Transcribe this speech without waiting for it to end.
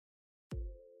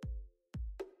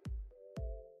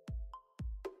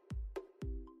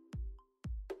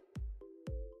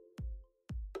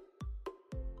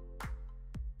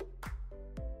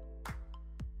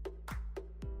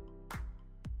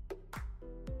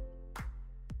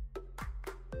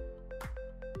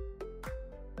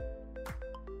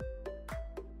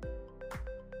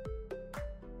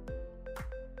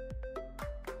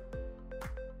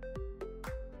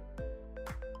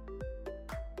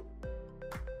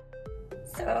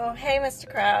So, hey, Mr.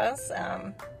 Kraus.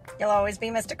 You'll always be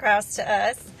Mr. Kraus to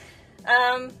us.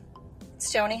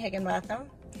 It's Joni Higginbotham.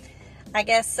 I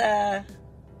guess,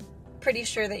 pretty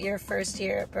sure that your first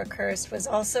year at Brookhurst was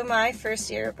also my first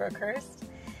year at Brookhurst.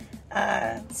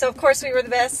 So, of course, we were the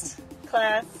best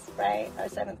class, right? Our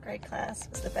 7th grade class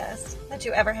was the best that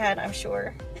you ever had, I'm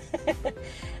sure.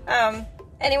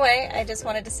 Anyway, I just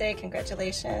wanted to say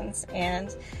congratulations,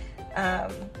 and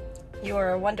you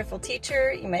were a wonderful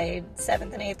teacher. You made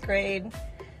 7th and 8th grade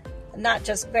not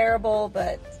just bearable,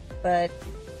 but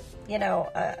you know,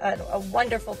 a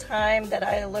wonderful time that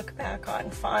I look back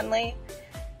on fondly.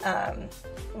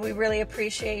 We really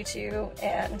appreciate you,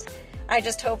 and I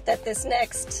just hope that this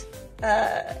next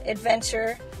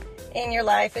adventure in your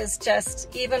life is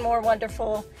just even more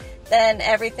wonderful than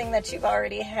everything that you've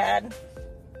already had,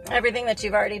 everything that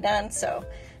you've already done. So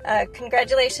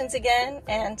congratulations again,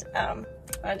 and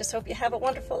I just hope you have a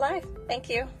wonderful life. Thank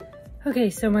you. Okay,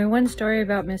 so my one story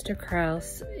about Mr.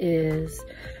 Kraus is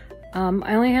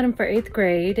I only had him for 8th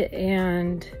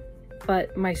grade,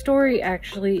 but my story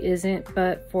actually isn't,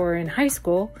 but for in high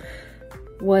school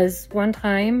was one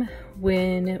time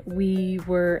when we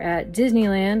were at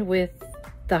Disneyland with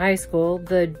the high school.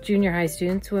 The junior high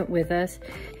students went with us,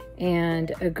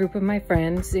 and a group of my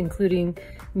friends, including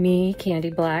me,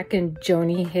 Candy Black, and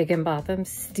Joni Higginbotham,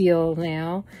 Steele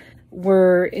now,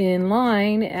 were in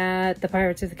line at the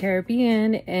Pirates of the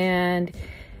Caribbean, and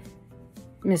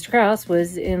Mr. Kraus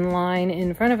was in line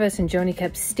in front of us, and Joni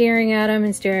kept staring at him,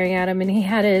 and he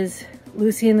had his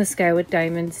Lucy in the Sky with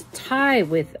Diamonds tie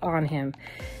on him.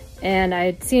 And I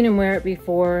had seen him wear it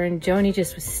before, and Joni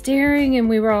just was staring, and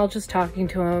we were all just talking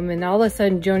to him, and all of a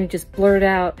sudden Joni just blurted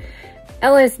out,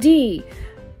 "LSD,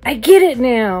 I get it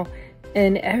now."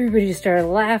 And everybody just started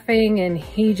laughing, and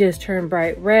he just turned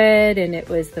bright red, and it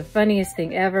was the funniest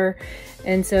thing ever.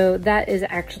 And so that is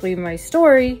actually my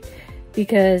story,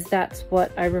 because that's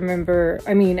what I remember.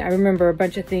 I mean, I remember a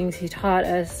bunch of things. He taught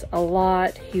us a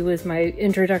lot. He was my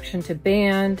introduction to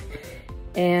band.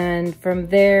 And from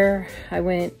there, I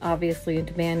went obviously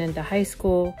into band into high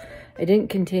school. I didn't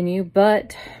continue,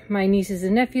 but my nieces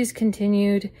and nephews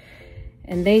continued,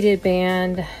 and they did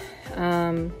band.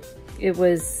 It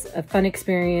was a fun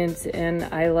experience, and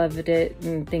I loved it.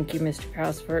 And thank you, Mr.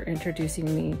 Kraus, for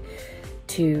introducing me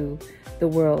to the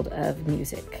world of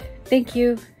music. Thank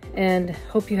you, and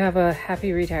hope you have a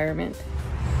happy retirement.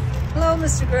 Hello,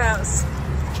 Mr. Kraus.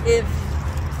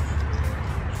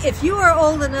 If you are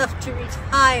old enough to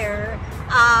retire,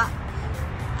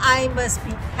 I must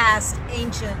be past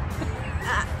ancient.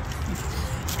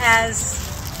 As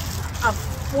a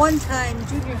one-time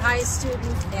junior high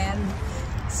student and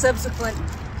subsequent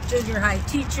junior high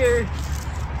teacher,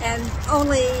 and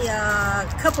only a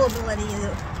couple of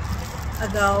millennia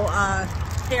ago,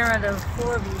 parent of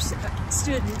 4 of your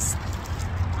students,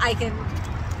 I can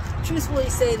truthfully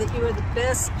say that you are the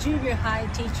best junior high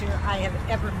teacher I have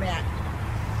ever met.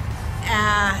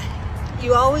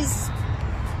 You always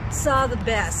saw the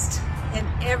best in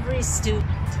every student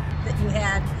that you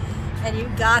had, and you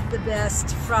got the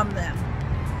best from them.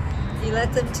 You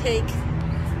let them take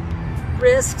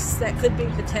risks that could be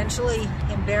potentially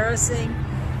embarrassing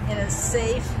in a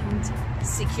safe and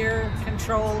secure,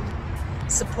 controlled,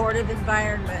 supportive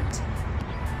environment.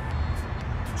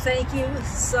 Thank you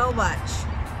so much.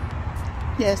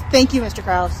 Yes, thank you, Mr.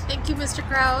 Kraus. Thank you, Mr.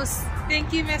 Kraus.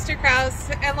 Thank you, Mr. Kraus.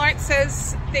 And Lawrence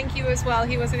says thank you as well.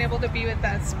 He wasn't able to be with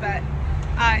us, but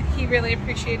he really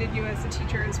appreciated you as a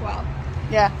teacher as well.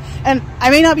 Yeah, and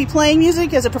I may not be playing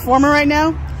music as a performer right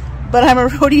now, but I'm a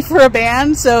roadie for a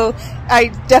band, so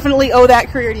I definitely owe that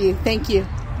career to you. Thank you.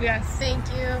 Yes. Thank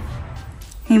you.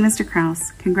 Hey, Mr.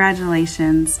 Kraus,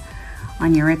 congratulations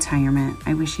on your retirement.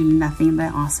 I wish you nothing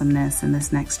but awesomeness in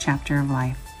this next chapter of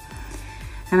life.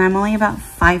 And I'm only about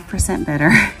 5% better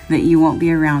that you won't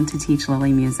be around to teach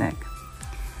Lily music.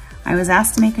 I was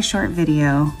asked to make a short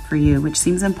video for you, which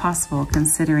seems impossible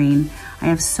considering I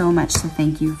have so much to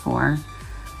thank you for.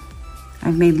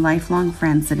 I've made lifelong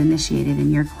friends that initiated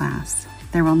in your class.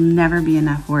 There will never be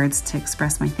enough words to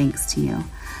express my thanks to you,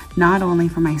 not only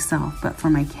for myself, but for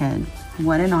my kid.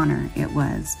 What an honor it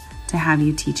was to have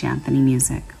you teach Anthony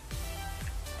music.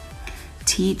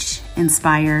 Teach,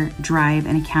 inspire, drive,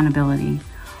 and accountability.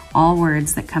 All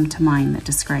words that come to mind that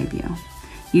describe you.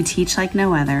 You teach like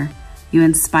no other. You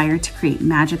inspire to create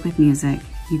magic with music.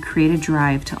 You create a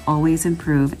drive to always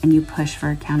improve, and you push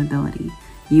for accountability.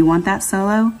 You want that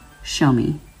solo? Show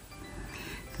me.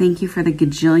 Thank you for the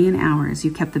gajillion hours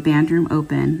you kept the band room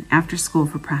open after school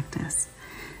for practice.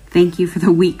 Thank you for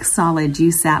the week solid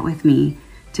you sat with me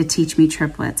to teach me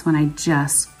triplets when I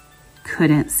just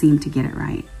couldn't seem to get it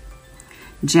right.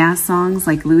 Jazz songs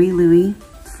like Louie Louie,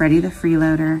 Freddie the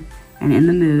Freeloader, and In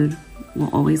the Mood will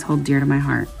always hold dear to my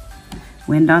heart.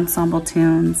 Wind ensemble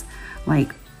tunes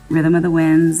like Rhythm of the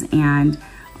Winds and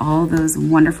all those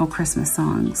wonderful Christmas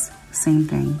songs, same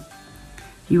thing.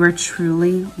 You are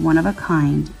truly one of a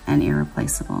kind and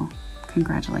irreplaceable.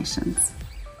 Congratulations.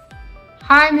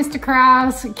 Hi, Mr.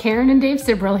 Kraus, Karen and Dave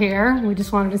Sibrel here. We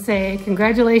just wanted to say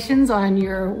congratulations on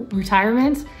your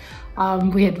retirement.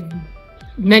 We had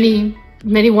many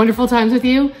wonderful times with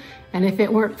you. And if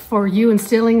it weren't for you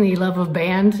instilling the love of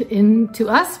band into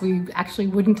us, we actually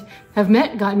wouldn't have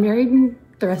met, gotten married, and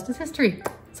the rest is history.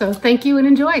 So thank you and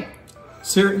enjoy.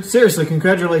 Seriously,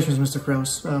 congratulations, Mr.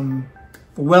 Kraus.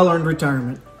 Well-earned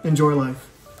retirement. Enjoy life.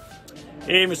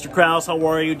 Hey, Mr. Kraus, how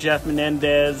are you? Jeff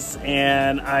Menendez,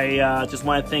 and I just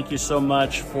want to thank you so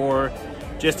much for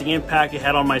just the impact you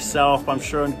had on myself. I'm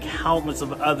sure on countless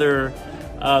of other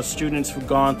students who've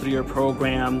gone through your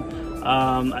program.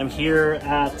 I'm here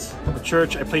at the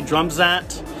church I played drums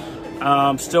at,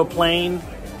 still playing,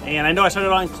 and I know I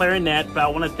started on clarinet, but I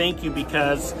want to thank you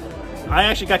because I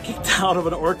actually got kicked out of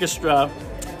an orchestra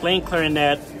playing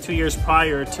clarinet 2 years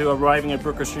prior to arriving at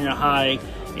Brookhurst Junior High,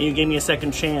 and you gave me a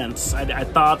second chance. I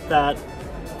thought that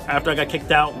after I got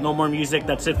kicked out, no more music,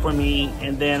 that's it for me,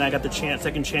 and then I got the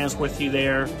second chance with you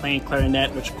there playing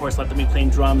clarinet, which of course led to me playing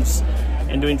drums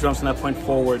and doing drums from that point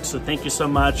forward. So thank you so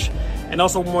much. And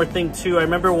also one more thing too, I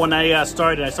remember when I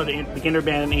started beginner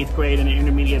band in 8th grade and an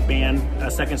intermediate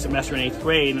band second semester in 8th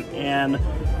grade, and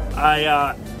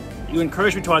you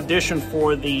encouraged me to audition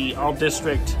for the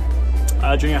all-district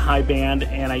junior high band,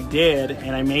 and I did,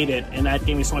 and I made it, and that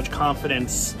gave me so much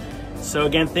confidence. So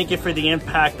again, thank you for the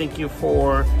impact. Thank you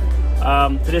for,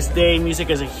 to this day, music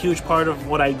is a huge part of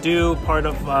what I do, part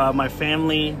of my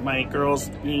family, my girls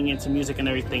being into music and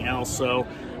everything else. So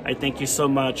I thank you so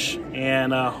much,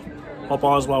 and hope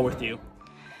all is well with you.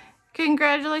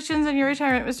 Congratulations on your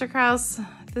retirement, Mr. Kraus.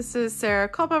 This is Sarah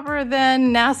Culpepper,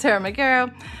 then now Sarah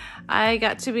McGarrow. I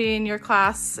got to be in your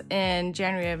class in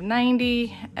January of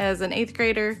 '90 as an 8th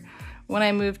grader when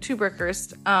I moved to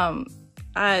Brookhurst.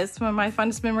 Some of my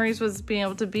fondest memories was being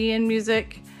able to be in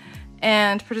music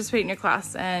and participate in your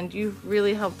class, and you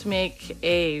really helped make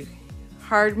a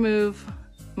hard move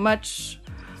much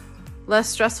less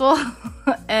stressful.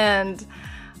 And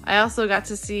I also got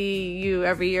to see you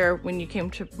every year when you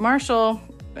came to Marshall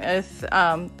with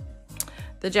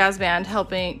the jazz band,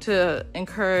 helping to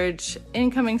encourage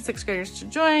incoming 6th graders to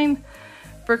join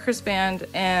Brookhurst Band.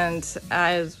 And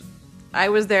I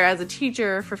was there as a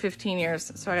teacher for 15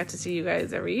 years, so I got to see you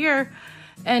guys every year.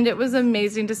 And it was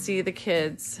amazing to see the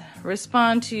kids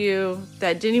respond to you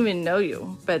that didn't even know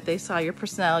you, but they saw your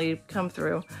personality come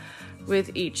through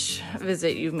with each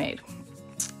visit you made.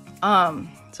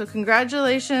 So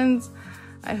congratulations.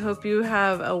 I hope you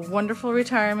have a wonderful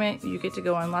retirement. You get to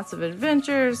go on lots of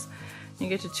adventures. You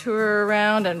get to tour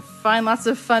around and find lots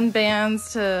of fun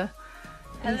bands to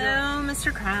enjoy. Hello,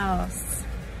 Mr. Kraus.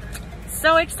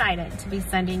 So excited to be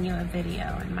sending you a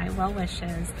video and my well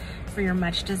wishes for your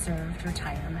much deserved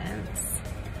retirement.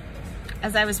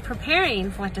 As I was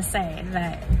preparing for what to say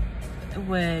that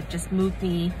would just move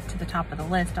me to the top of the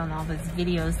list on all those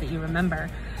videos that you remember,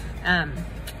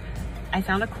 I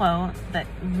found a quote that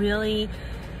really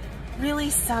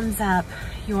sums up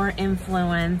your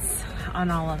influence on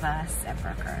all of us at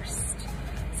Brookhurst.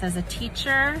 It says, "A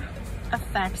teacher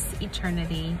affects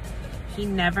eternity. He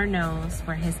never knows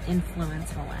where his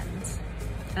influence will end."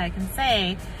 And I can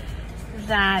say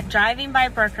that driving by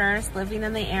Brookhurst, living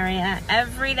in the area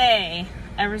every day,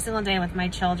 every single day with my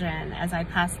children, as I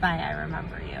pass by, I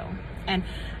remember you. And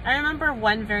I remember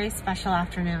one very special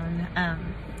afternoon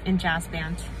in jazz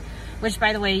band, which,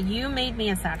 by the way, you made me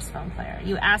a saxophone player.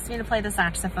 You asked me to play the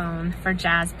saxophone for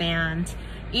jazz band,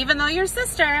 even though your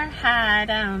sister had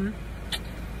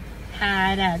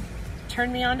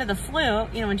turned me on to the flute,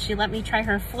 you know, when she let me try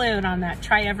her flute on that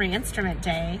try every instrument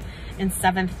day in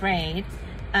 7th grade.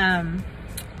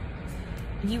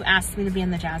 You asked me to be in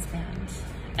the jazz band.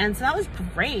 And so that was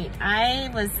great. I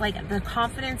was like, the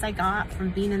confidence I got from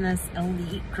being in this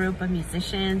elite group of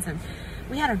musicians, and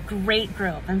we had a great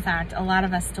group. In fact, a lot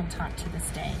of us still talk to this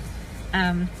day.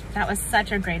 That was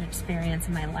such a great experience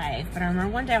in my life. But I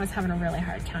remember one day I was having a really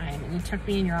hard time, and you took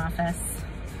me in your office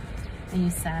and you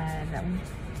said,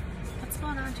 "What's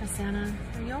going on, Josiana?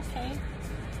 Are you okay?"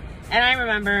 And I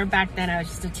remember back then I was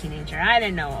just a teenager. I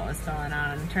didn't know what was going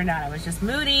on. It turned out I was just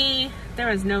moody. There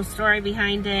was no story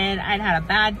behind it. I'd had a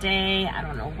bad day. I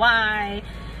don't know why.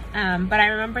 But I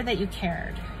remember that you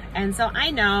cared. And so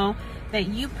I know that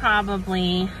you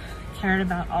probably cared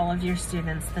about all of your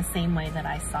students the same way that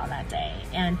I saw that day.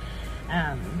 And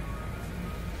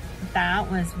that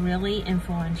was really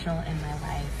influential in my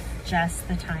life. Just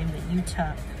the time that you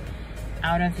took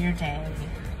out of your day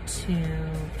to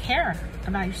care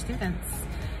about your students.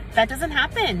 That doesn't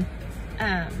happen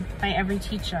by every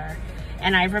teacher.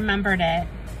 And I remembered it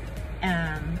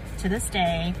to this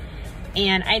day.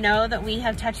 And I know that we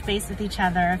have touched base with each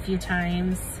other a few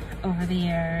times over the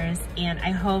years, and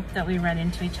I hope that we run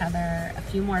into each other a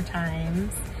few more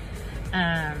times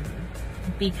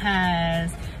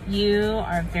because you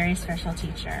are a very special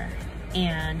teacher.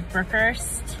 And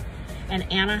Brookhurst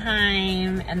and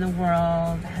Anaheim and the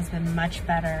world has been much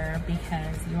better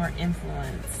because your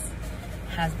influence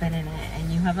has been in it,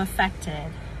 and you have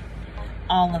affected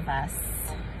all of us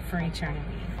for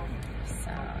eternity.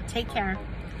 So take care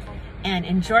and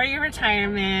enjoy your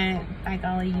retirement. By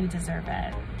golly, you deserve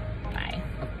it. Bye.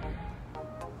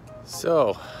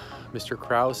 So, Mr.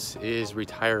 Kraus is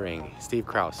retiring. Steve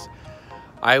Kraus.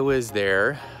 I was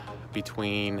there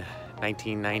between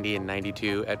 1990 and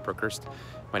 92 at Brookhurst.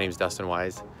 My name is Dustin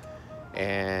Wise,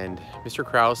 and Mr.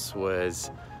 Kraus was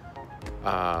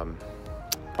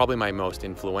probably my most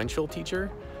influential teacher.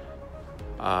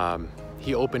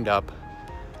 He opened up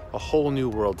a whole new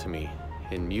world to me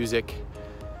in music,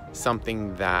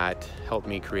 something that helped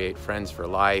me create friends for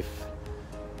life,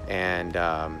 and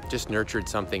just nurtured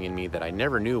something in me that I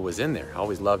never knew was in there. I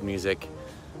always loved music,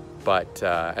 but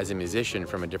as a musician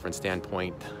from a different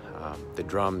standpoint, the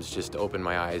drums just opened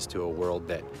my eyes to a world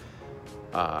that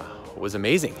was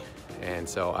amazing. And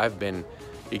so I've been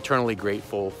eternally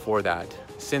grateful for that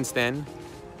since then.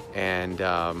 And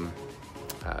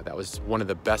that was one of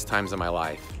the best times of my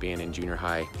life, being in junior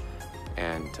high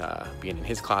and being in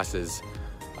his classes,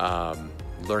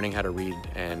 learning how to read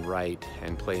and write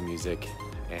and play music.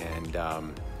 And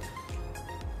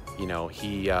you know,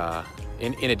 he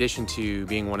in addition to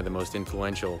being one of the most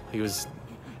influential, he was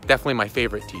definitely my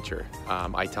favorite teacher.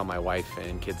 I tell my wife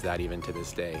and kids that even to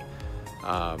this day.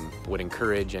 Would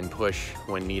encourage and push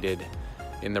when needed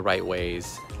in the right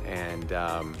ways. And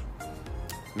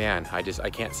man, I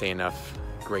can't say enough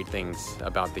great things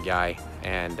about the guy.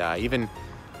 And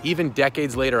even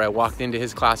decades later, I walked into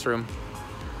his classroom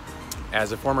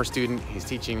as a former student. He's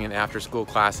teaching an after-school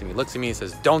class, and he looks at me and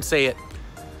says, "Don't say it."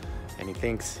 And he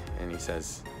thinks, and he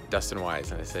says, "Dustin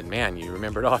Wise." And I said, "Man, you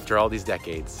remembered after all these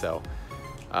decades." So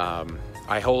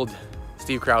I hold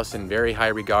Steve Kraus in very high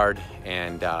regard,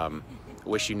 and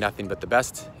wish you nothing but the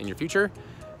best in your future,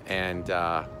 and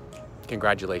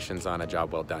congratulations on a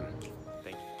job well done.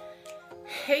 Thank you.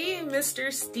 Hey,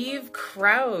 Mr. Steve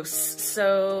Kraus.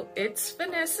 So it's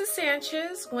Vanessa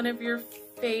Sanchez, one of your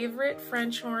favorite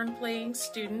French horn playing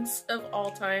students of all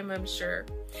time, I'm sure.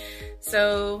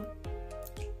 So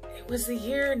it was the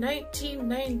year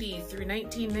 1990 through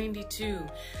 1992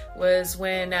 was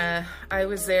when I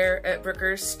was there at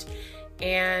Brookhurst.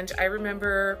 And I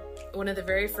remember one of the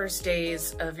very first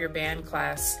days of your band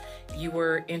class, you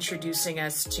were introducing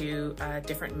us to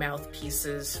different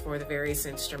mouthpieces for the various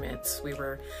instruments we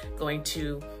were going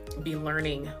to be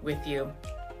learning with you.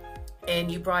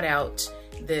 And you brought out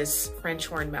this French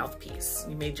horn mouthpiece.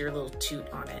 You made your little toot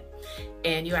on it.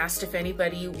 And you asked if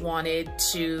anybody wanted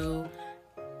to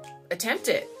attempt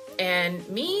it. And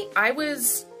me, I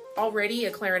was already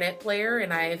a clarinet player,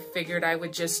 and I figured I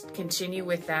would just continue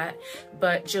with that.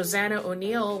 But Josanna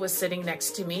O'Neill was sitting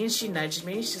next to me, and she nudged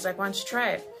me. She's like, "Why don't you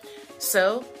try it?"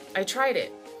 So I tried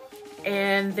it.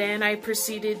 And then I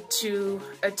proceeded to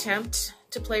attempt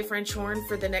to play French horn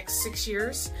for the next 6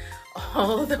 years,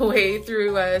 all the way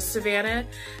through Savannah.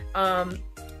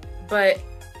 But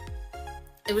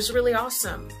it was really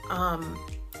awesome.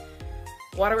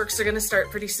 Waterworks are gonna start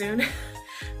pretty soon.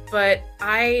 But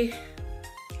I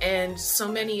and so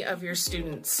many of your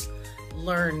students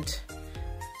learned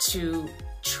to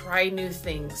try new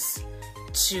things,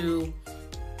 to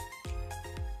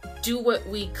do what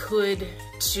we could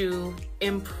to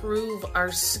improve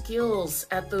our skills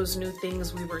at those new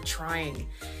things we were trying.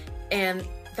 And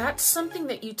that's something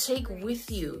that you take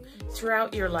with you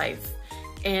throughout your life.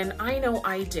 And I know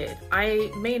I did.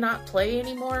 I may not play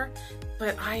anymore,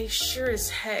 but I sure as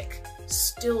heck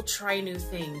still try new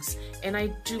things, and I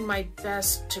do my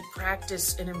best to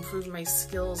practice and improve my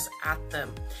skills at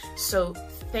them. So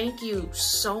thank you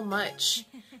so much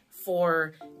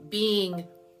for being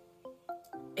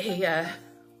a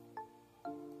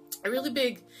really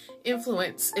big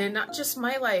influence in not just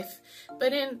my life,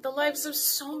 but in the lives of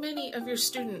so many of your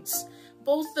students,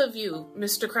 both of you,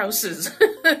 Mr. Krauses.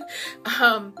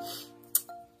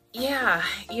 Yeah,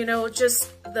 you know,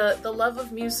 just the love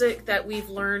of music that we've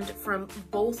learned from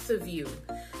both of you,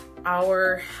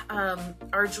 our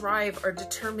drive, our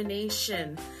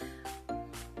determination,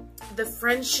 the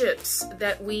friendships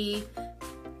that we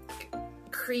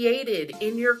created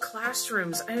in your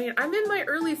classrooms. I mean, I'm in my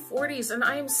early 40s and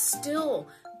I am still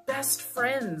best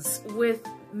friends with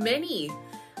many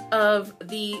of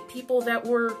the people that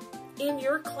were in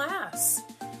your class.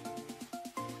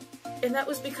 And that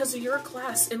was because of your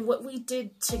class and what we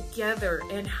did together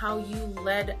and how you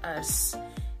led us.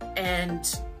 And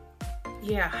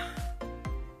yeah,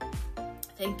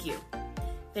 thank you.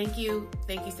 Thank you,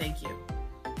 thank you, thank you.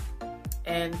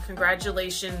 And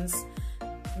congratulations,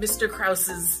 Mr.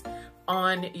 Krauses,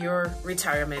 on your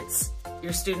retirements.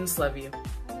 Your students love you.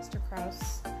 Hi, Mr.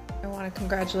 Kraus. I want to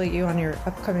congratulate you on your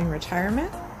upcoming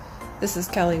retirement. This is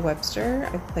Kelly Webster.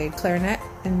 I played clarinet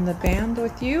in the band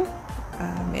with you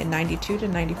in 92 to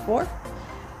 94.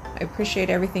 I appreciate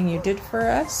everything you did for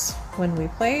us when we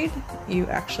played. You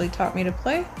actually taught me to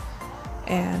play.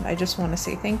 And I just want to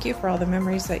say thank you for all the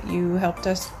memories that you helped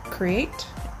us create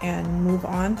and move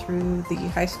on through the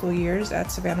high school years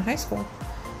at Savannah High School.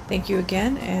 Thank you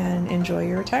again and enjoy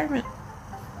your retirement.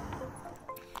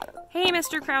 Hey,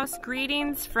 Mr. Kraus,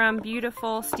 greetings from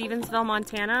beautiful Stevensville,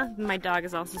 Montana. My dog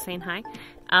is also saying hi.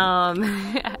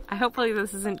 Hopefully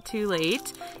this isn't too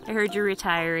late. I heard you're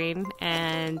retiring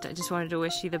and I just wanted to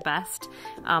wish you the best.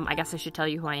 I guess I should tell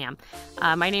you who I am.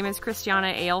 My name is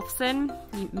Christiana Aelfson.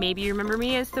 Maybe you remember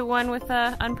me as the one with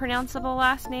the unpronounceable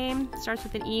last name. Starts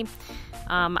with an E.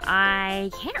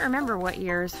 I can't remember what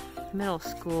years middle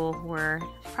school were.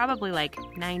 Probably like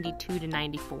 92 to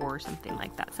 94 or something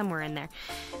like that, somewhere in there.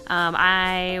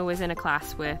 I was in a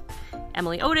class with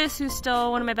Emily Otis, who's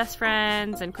still one of my best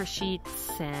friends, and Chris Sheets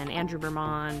and Andrew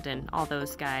Bermond and all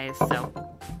those guys. So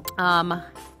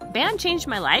band changed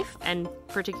my life, and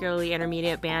particularly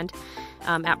intermediate band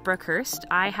at Brookhurst.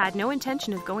 I had no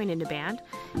intention of going into band,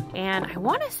 and I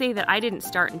want to say that I didn't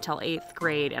start until 8th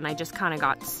grade, and I just kind of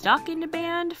got stuck into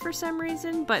band for some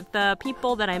reason, but the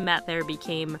people that I met there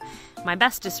became my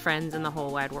bestest friends in the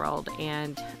whole wide world,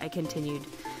 and I continued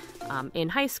in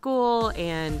high school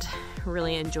and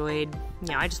really enjoyed,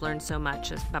 I just learned so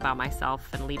much about myself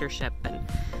and leadership and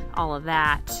all of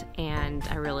that, and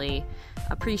I really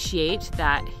appreciate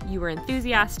that you were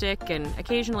enthusiastic and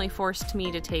occasionally forced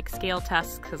me to take scale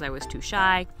tests because I was too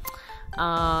shy.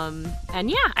 And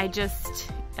yeah, I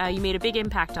just, you made a big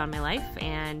impact on my life,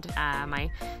 and my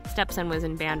stepson was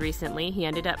in band recently. He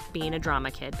ended up being a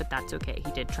drama kid, but that's okay.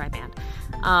 He did try band.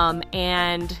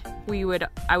 And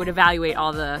I would evaluate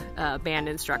all the band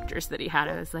instructors that he had.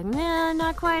 I was like, nah,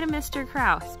 not quite a Mr.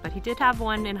 Kraus, but he did have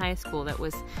one in high school that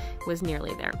was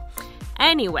nearly there.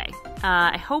 Anyway,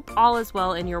 I hope all is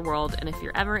well in your world, and if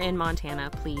you're ever in Montana,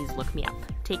 please look me up.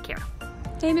 Take care.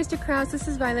 Hey, Mr. Kraus, this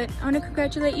is Violet. I want to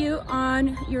congratulate you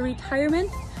on your retirement.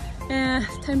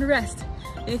 It's time to rest.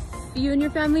 If you and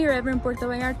your family are ever in Puerto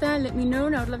Vallarta, let me know,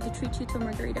 and I would love to treat you to a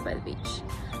margarita by the beach.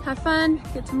 Have fun,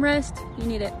 get some rest, you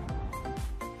need it.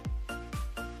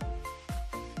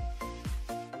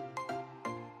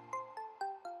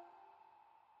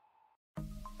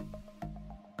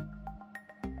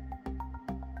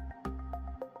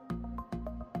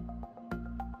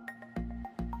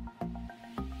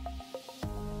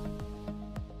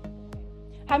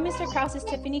 Hi, Mr. Kraus, is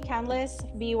Tiffany Canlis.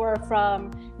 We were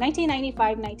from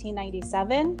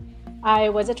 1995-1997. I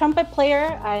was a trumpet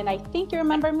player, and I think you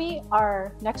remember me.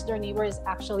 Our next door neighbor is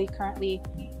actually currently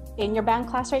in your band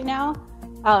class right now.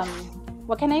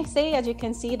 What can I say? As you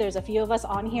can see, there's a few of us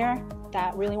on here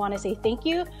that really want to say thank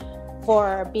you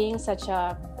for being such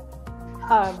a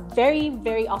very,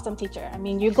 very awesome teacher. I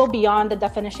mean, you go beyond the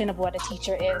definition of what a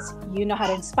teacher is. You know how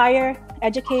to inspire,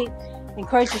 educate,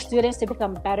 encourage your students to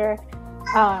become better.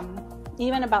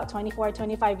 Even about 24,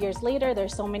 25 years later,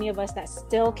 there's so many of us that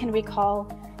still can recall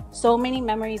so many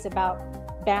memories about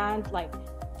band, like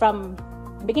from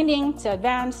beginning to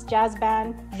advanced, jazz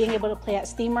band, being able to play at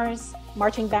steamers,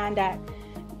 marching band at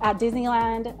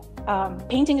Disneyland,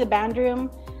 painting the band room.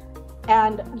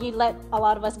 And you let a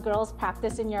lot of us girls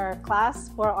practice in your class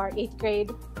for our 8th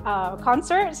grade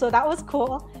concert. So that was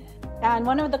cool. And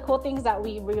one of the cool things that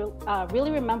we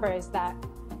really remember is that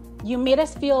you made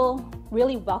us feel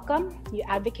really welcome. You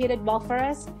advocated well for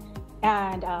us.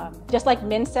 And just like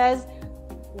Min says,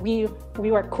 we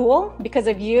were cool because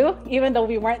of you, even though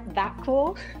we weren't that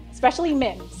cool, especially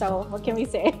Min. So what can we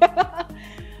say?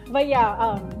 But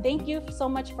yeah, thank you so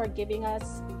much for giving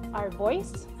us our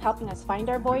voice, helping us find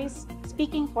our voice,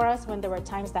 speaking for us when there were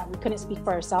times that we couldn't speak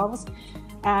for ourselves.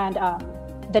 And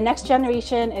the next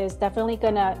generation is definitely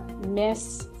gonna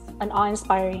miss an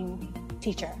awe-inspiring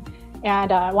teacher.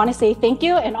 And I want to say thank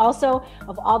you. And also,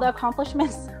 of all the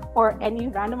accomplishments or any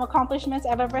random accomplishments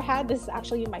I've ever had, this is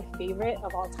actually my favorite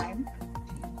of all time.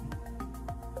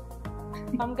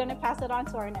 I'm gonna pass it on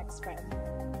to our next friend.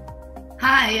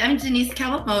 Hi, I'm Denise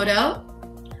Kawamoto.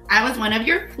 I was one of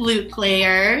your flute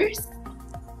players.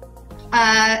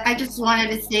 I just wanted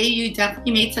to say you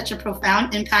definitely made such a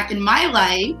profound impact in my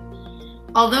life.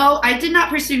 Although I did not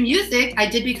pursue music, I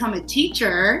did become a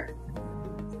teacher.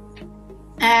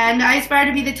 And I aspire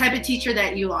to be the type of teacher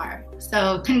that you are.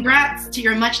 So congrats to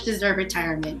your much deserved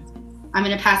retirement. I'm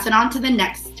gonna pass it on to the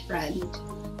next friend.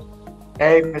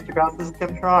 Hey, Mr. Kraus, this is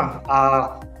Tim Strong.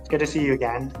 It's good to see you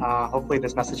again. Hopefully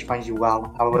this message finds you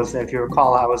well. If you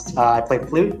recall, I played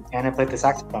flute and I played the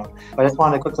saxophone. But I just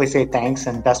wanted to quickly say thanks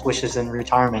and best wishes in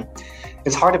retirement.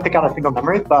 It's hard to pick out a single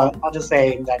memory, but I'll just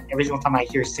say that every single time I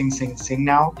hear sing, sing, sing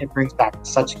now, it brings back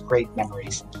such great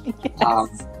memories.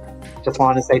 Yes. Just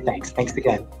wanted to say thanks. Thanks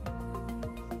again.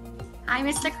 Hi,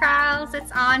 Mr. Kraus.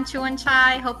 It's An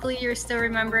Chuanchai. Hopefully you still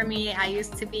remember me. I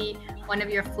used to be one of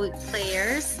your flute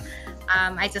players.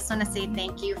 I just want to say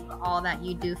thank you for all that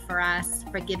you do for us,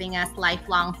 for giving us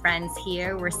lifelong friends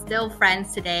here. We're still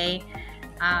friends today.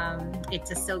 It's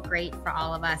just so great for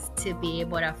all of us to be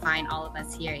able to find all of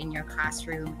us here in your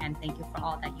classroom, and thank you for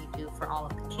all that you do for all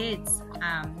of the kids.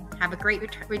 Have a great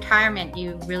retirement.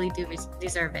 You really do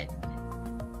deserve it.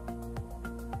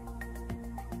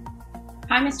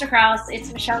 Hi, Mr. Kraus.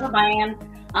 It's Michelle Gabayan.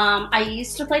 I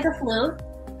used to play the flute.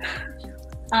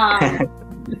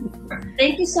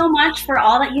 Thank you so much for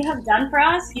all that you have done for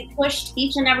us. You pushed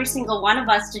each and every single one of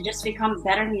us to just become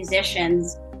better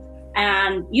musicians.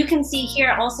 And you can see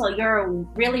here also, you're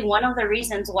really one of the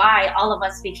reasons why all of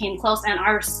us became close and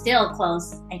are still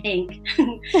close, I think.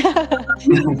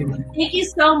 Thank you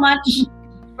so much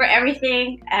for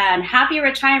everything, and happy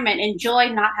retirement. Enjoy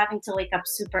not having to wake up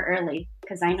super early,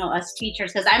 because I know us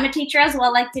teachers, because I'm a teacher as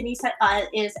well, like Denise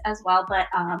is as well, but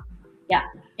yeah,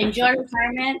 enjoy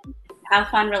retirement. Have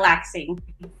fun relaxing.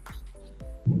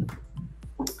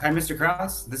 Hi, Mr.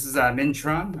 Kraus. This is Min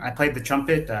Trung. I played the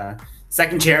trumpet,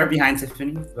 second chair behind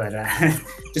Tiffany, but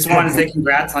just wanted to say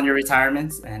congrats on your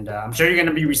retirement. And I'm sure you're going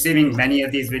to be receiving many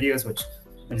of these videos, which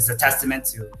is a testament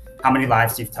to how many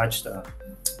lives you've touched,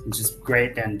 which is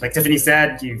great. And like Tiffany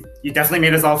said, you definitely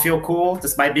made us all feel cool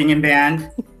despite being in band.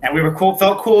 And we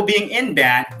felt cool being in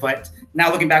band, but now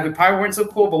looking back, we probably weren't so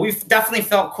cool, but we definitely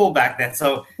felt cool back then.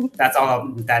 So that's all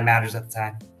that matters at the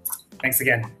time. Thanks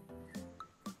again.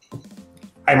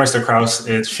 Hi, Mr. Kraus.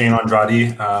 It's Shane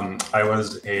Andrade. I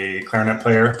was a clarinet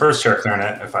player, first chair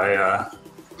clarinet, if I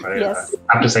Yes.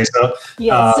 Have to say so.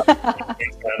 Yes.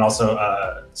 And also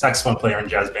a saxophone player in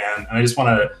jazz band. And I just want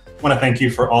to thank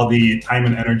you for all the time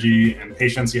and energy and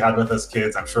patience you had with us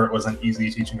kids. I'm sure it wasn't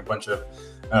easy teaching a bunch of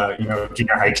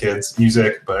junior high kids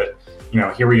music, but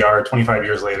here we are 25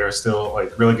 years later, still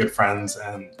like really good friends,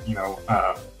 and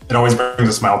it always brings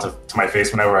a smile to my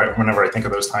face whenever I think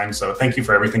of those times. So thank you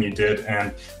for everything you did,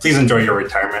 and please enjoy your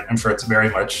retirement. I'm sure it's very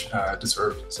much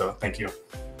deserved. So thank you.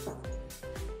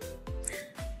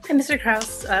 Hi, Mr.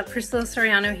 Kraus. Priscilla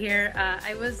Soriano here.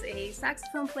 I was a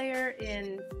saxophone player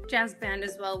in jazz band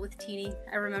as well with Teeny.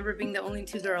 I remember being the only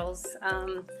two girls.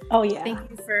 Oh, yeah. Thank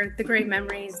you for the great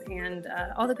memories and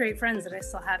all the great friends that I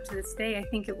still have to this day. I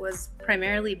think it was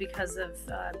primarily because of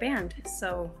band.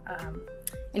 So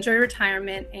enjoy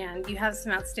retirement, and you have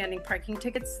some outstanding parking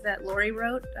tickets that Lori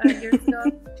wrote years ago.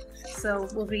 So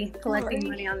we'll be collecting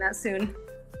money on that soon.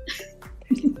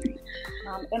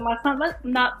 And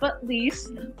last but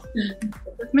least, this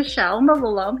is Michelle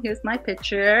Malullo. Here's my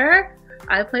picture.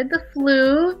 I played the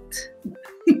flute.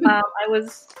 I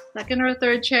was second or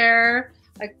third chair.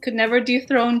 I could never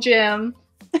dethrone Jim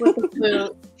with the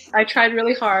flute. I tried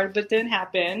really hard, but didn't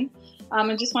happen.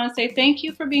 I just want to say thank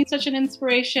you for being such an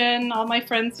inspiration. All my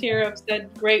friends here have said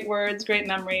great words, great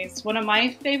memories. One of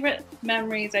my favorite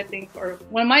memories, I think, or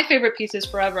one of my favorite pieces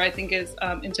forever, I think, is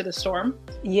Into the Storm.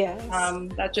 Yes.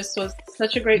 That just was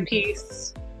such a great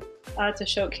piece to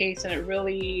showcase, and it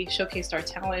really showcased our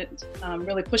talent,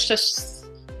 really pushed us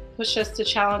to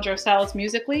challenge ourselves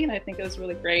musically, and I think it was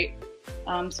really great.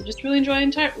 So just really enjoy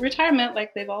retirement,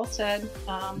 like they've all said,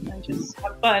 and just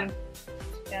have fun.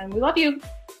 And we love you.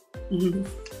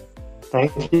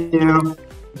 Thank you.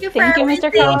 Thank you, Mr.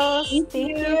 Kraus. Thank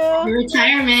you. Your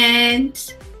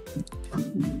retirement.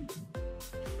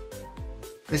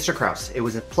 Mr. Kraus, it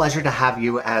was a pleasure to have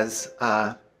you as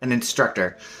an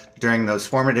instructor during those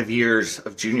formative years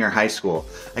of junior high school.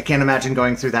 I can't imagine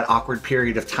going through that awkward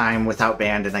period of time without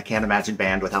band, and I can't imagine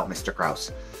band without Mr.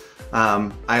 Kraus.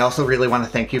 I also really want to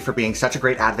thank you for being such a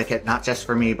great advocate, not just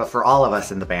for me, but for all of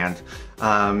us in the band.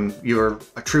 You're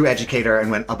a true educator and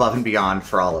went above and beyond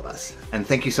for all of us. And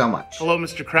thank you so much. Hello,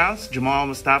 Mr. Kraus. Jamal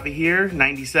Mustafa here,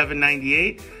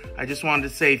 97-98. I just wanted to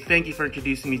say thank you for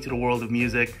introducing me to the world of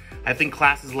music. I think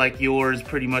classes like yours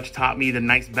pretty much taught me the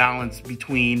nice balance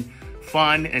between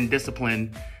fun and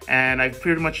discipline, and I've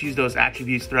pretty much used those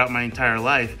attributes throughout my entire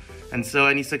life. And so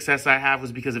any success I have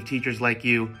was because of teachers like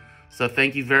you. So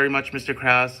thank you very much, Mr.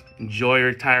 Kraus. Enjoy your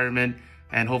retirement,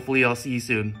 and hopefully I'll see you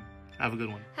soon. Have a good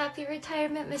one. Happy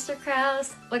retirement, Mr.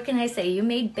 Kraus. What can I say? You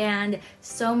made band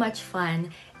so much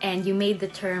fun, and you made the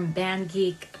term band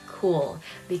geek cool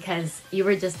because you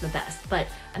were just the best. But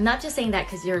I'm not just saying that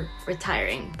because you're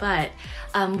retiring, but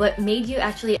what made you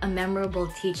actually a memorable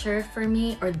teacher for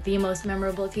me, or the most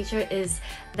memorable teacher, is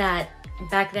that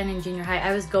back then in junior high,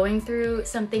 I was going through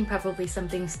something, probably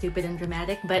something stupid and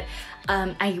dramatic, but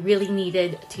I really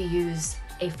needed to use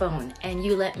a phone, and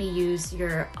you let me use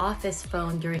your office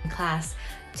phone during class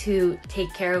to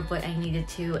take care of what I needed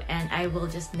to, and I will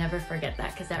just never forget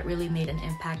that because that really made an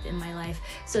impact in my life.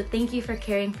 So thank you for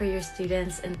caring for your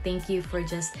students, and thank you for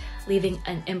just leaving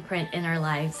an imprint in our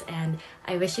lives, and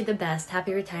I wish you the best.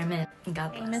 Happy retirement, and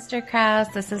God bless. Mr. Kraus,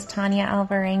 this is Tanya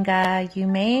Alvarenga. You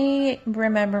may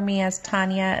remember me as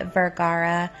Tanya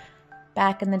Vergara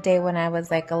back in the day when I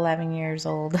was like 11 years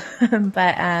old.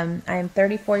 But I'm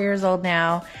 34 years old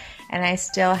now, and I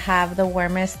still have the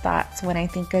warmest thoughts when I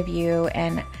think of you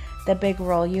and the big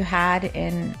role you had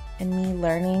in me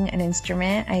learning an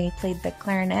instrument. I played the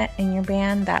clarinet in your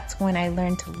band. That's when I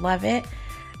learned to love it.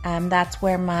 That's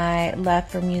where my love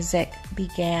for music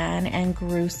began and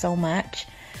grew so much.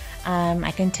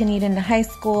 I continued into high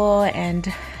school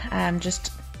and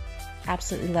just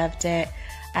absolutely loved it.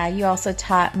 You also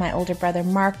taught my older brother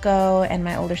Marco and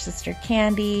my older sister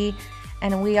Candy,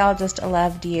 and we all just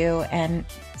loved you and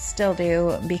still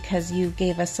do because you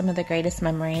gave us some of the greatest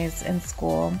memories in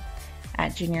school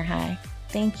at junior high.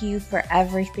 Thank you for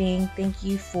everything. Thank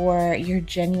you for your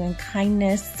genuine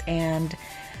kindness and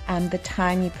the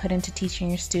time you put into teaching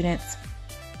your students.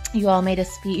 You all made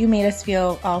us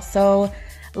feel all so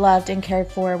loved and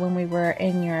cared for when we were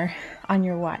on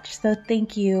your watch. So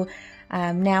thank you.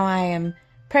 Now I am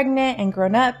pregnant and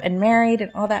grown up and married and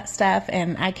all that stuff,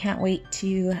 and I can't wait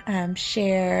to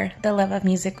share the love of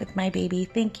music with my baby.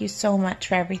 Thank you so much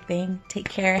for everything. Take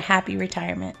care. Happy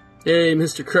retirement. Hey,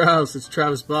 Mr. Kraus, it's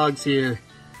Travis Boggs here.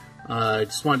 I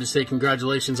just wanted to say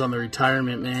congratulations on the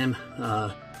retirement, man.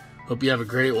 Hope you have a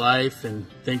great life, and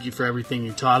thank you for everything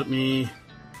you taught me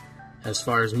as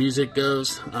far as music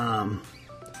goes.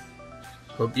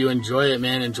 Hope you enjoy it,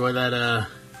 man. Enjoy that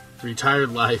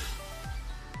retired life.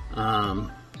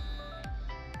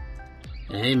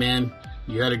 And hey, man,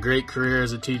 you had a great career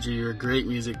as a teacher. You're a great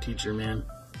music teacher, man.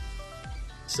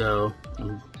 So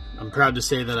I'm proud to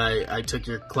say that I took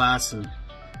your class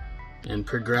and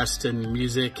progressed in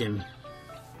music, and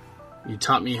you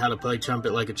taught me how to play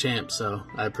trumpet like a champ. So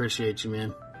I appreciate you,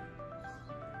 man.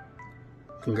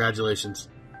 Congratulations.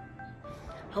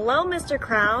 Hello, Mr.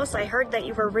 Kraus. I heard that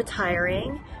you were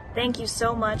retiring. Thank you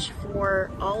so much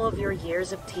for all of your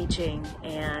years of teaching,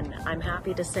 and I'm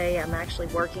happy to say I'm actually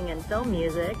working in film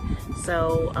music,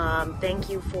 so thank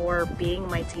you for being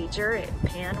my teacher.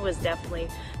 Pan was definitely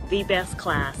the best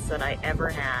class that I ever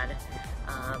had.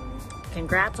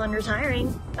 Congrats on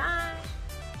retiring. Bye.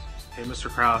 Hey, Mr.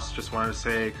 Kraus, just wanted to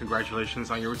say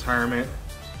congratulations on your retirement.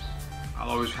 I'll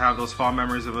always have those fond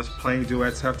memories of us playing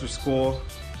duets after school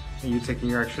and you taking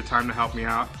your extra time to help me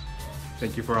out.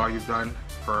 Thank you for all you've done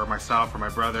for myself, for my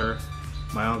brother,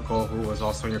 my uncle, who was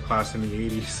also in your class in the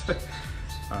 80s.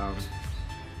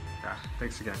 Yeah,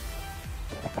 thanks again.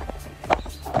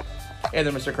 Hey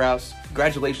there, Mr. Kraus.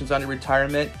 Congratulations on your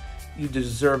retirement. You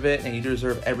deserve it, and you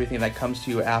deserve everything that comes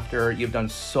to you after. You've done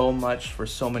so much for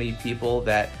so many people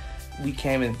that we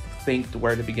can't even think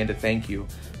where to begin to thank you.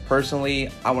 Personally,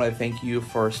 I want to thank you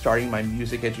for starting my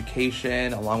music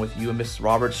education, along with you and Mrs.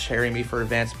 Roberts sharing me for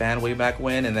advanced band way back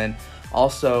when, and then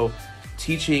also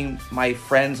teaching my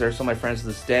friends, or some of my friends to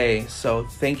this day. So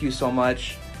thank you so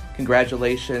much.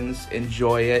 Congratulations,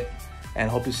 enjoy it,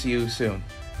 and hope to see you soon.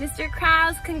 Mr.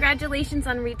 Kraus, congratulations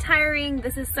on retiring.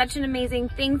 This is such an amazing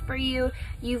thing for you.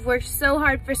 You've worked so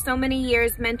hard for so many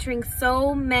years, mentoring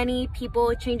so many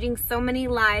people, changing so many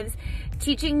lives,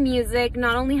 teaching music,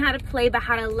 not only how to play, but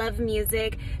how to love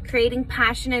music, creating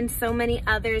passion in so many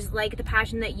others, like the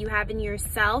passion that you have in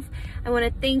yourself. I want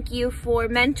to thank you for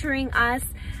mentoring us,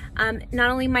 not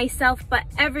only myself, but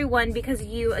everyone, because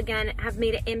you, again, have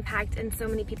made an impact in so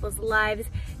many people's lives.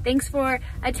 Thanks for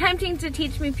attempting to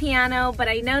teach me piano, but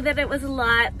I know that it was a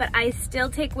lot, but I still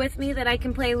take with me that I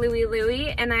can play Louie Louie,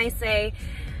 and I say,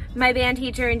 my band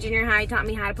teacher in junior high taught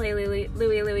me how to play Louie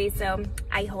Louie, so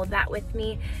I hold that with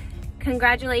me.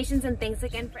 Congratulations, and thanks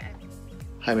again for everything.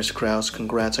 Hi, Mr. Kraus.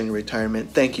 Congrats on your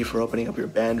retirement. Thank you for opening up your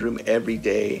band room every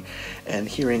day and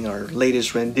hearing our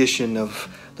latest rendition of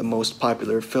the most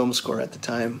popular film score at the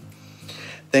time.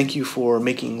 Thank you for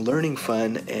making learning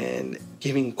fun and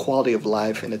giving quality of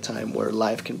life in a time where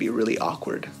life can be really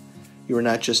awkward. You are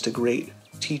not just a great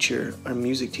teacher or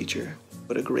music teacher,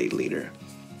 but a great leader.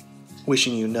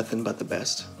 Wishing you nothing but the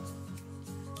best.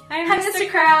 Hi, Mr.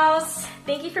 Kraus.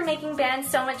 Thank you for making band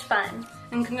so much fun.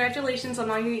 And congratulations on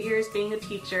all your years being a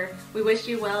teacher. We wish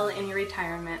you well in your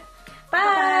retirement.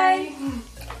 Bye.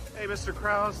 Hey, Mr.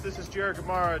 Kraus, this is Jared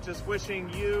Gamara. Just wishing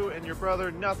you and your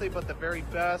brother nothing but the very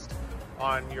best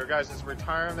on your guys'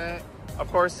 retirement.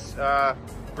 Of course,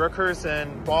 Brookhurst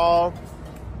and Ball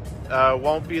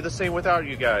won't be the same without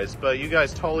you guys, but you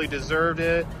guys totally deserved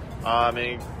it.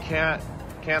 And can't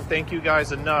thank you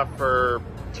guys enough for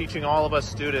teaching all of us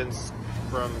students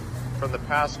from the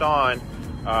past on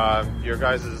your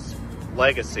guys'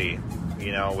 legacy.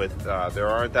 You know, with there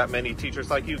aren't that many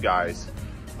teachers like you guys.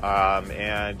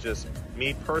 And just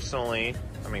me personally,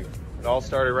 I mean, it all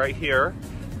started right here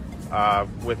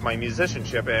with my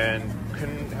musicianship, and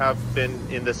couldn't have been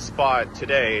in this spot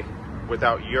today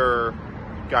without your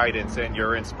guidance and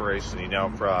your inspiration, you know,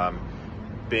 from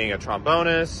being a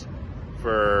trombonist,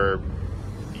 for,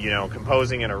 you know,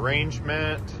 composing an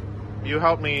arrangement. You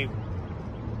helped me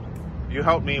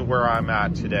where I'm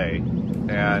at today.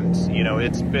 And, you know,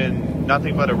 it's been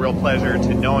nothing but a real pleasure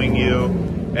to knowing you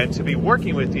and to be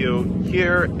working with you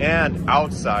here and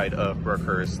outside of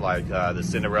Brookhurst, like the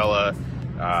Cinderella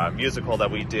musical that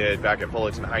we did back at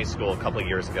Fullerton High School a couple of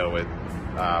years ago with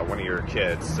one of your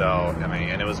kids. So, I mean,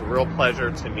 and it was a real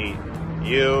pleasure to meet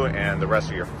you and the rest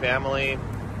of your family.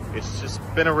 It's just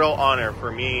been a real honor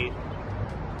for me,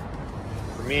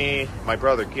 my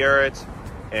brother Garrett,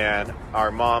 and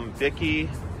our mom Vicky,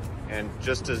 and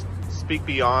just to speak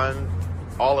beyond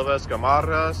all of us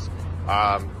Gamarras,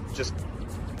 just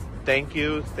thank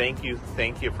you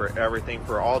for everything,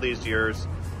 for all these years.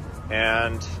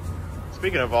 And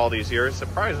speaking of all these years,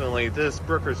 surprisingly, this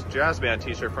Brookhurst Jazz Band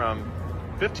t-shirt from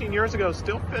 15 years ago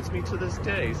still fits me to this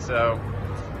day, so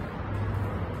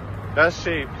best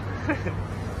shape.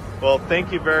 Well,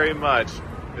 thank you very much,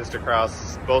 Mr.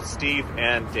 Kraus, both Steve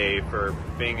and Dave, for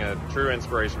being a true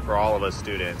inspiration for all of us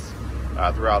students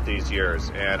throughout these years.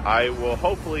 And I will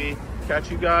hopefully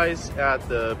catch you guys at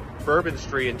the Bourbon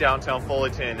Street in downtown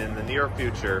Fullerton in the near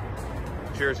future.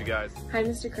 Cheers, you guys. Hi,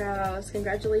 Mr. Kraus.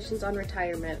 Congratulations on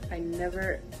retirement. I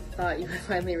never thought you would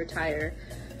finally retire.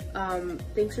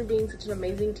 Thanks for being such an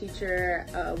amazing teacher,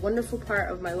 a wonderful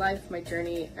part of my life, my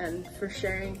journey, and for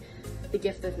sharing the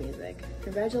gift of music.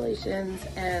 Congratulations,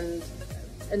 and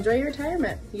enjoy your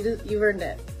retirement. You've earned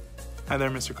it. Hi there,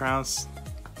 Mr. Kraus.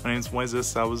 My name's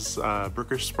Moises. I was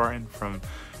Brookhurst Spartan from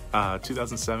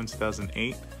 2007,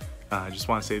 2008. I just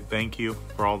want to say thank you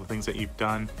for all the things that you've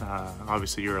done.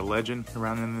 Obviously, you're a legend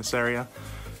around in this area.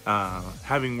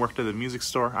 Having worked at a music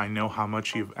store, I know how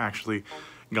much you've actually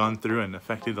gone through and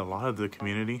affected a lot of the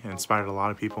community and inspired a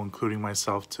lot of people, including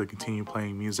myself, to continue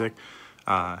playing music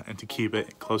and to keep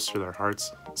it close to their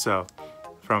hearts. So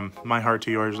from my heart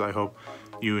to yours, I hope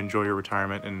you enjoy your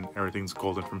retirement and everything's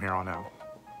golden from here on out.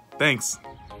 Thanks.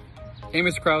 Hey,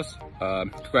 Mr. Kraus.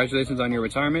 Congratulations on your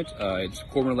retirement. It's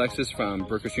Corbin Alexis from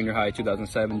Brookhurst Junior High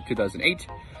 2007-2008.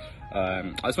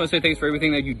 I just want to say thanks for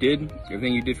everything that you did,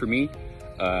 everything you did for me.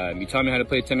 You taught me how to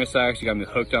play tenor sax. You got me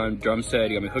hooked on drum set.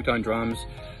 You got me hooked on drums,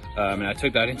 and I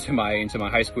took that into my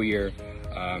high school year.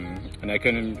 And I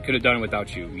could have done it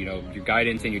without you. You know, your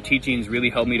guidance and your teachings really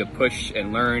helped me to push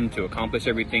and learn, to accomplish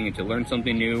everything, and to learn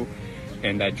something new.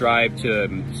 And that drive to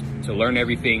learn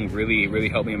everything really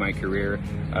helped me in my career.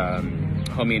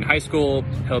 Helped me in high school,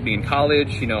 helped me in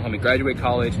college, you know, helped me graduate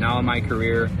college, now in my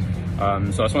career. So I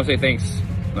just want to say thanks.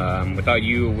 Without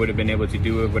you, I would have been able to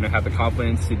do it, wouldn't have the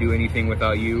confidence to do anything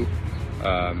without you.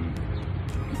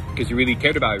 Because you really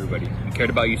cared about everybody. You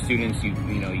cared about your students, you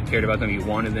know, you cared about them, you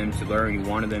wanted them to learn, you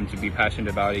wanted them to be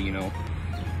passionate about it, you know,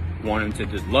 you wanted them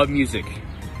to just love music.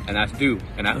 And that's due.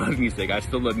 And I love music. I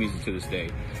still love music to this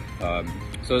day.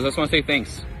 So I just want to say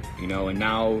thanks, you know, and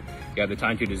now you have the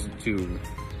time to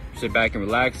sit back and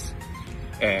relax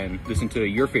and listen to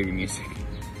your favorite music.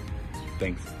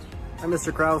 Thanks. Hi,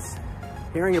 Mr. Kraus.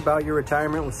 Hearing about your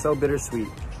retirement was so bittersweet.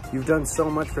 You've done so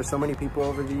much for so many people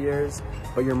over the years,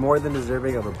 but you're more than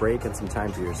deserving of a break and some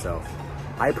time to yourself.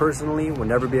 I personally will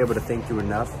never be able to thank you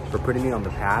enough for putting me on the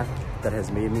path that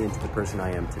has made me into the person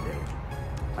I am today.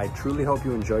 I truly hope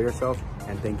you enjoy yourself,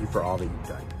 and thank you for all that you've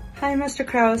done. Hi, Mr.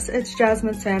 Kraus. It's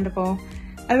Jasmine Sandoval.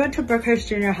 I went to Brookhurst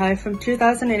Junior High from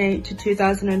 2008 to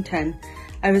 2010.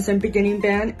 I was in beginning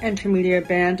band, intermediate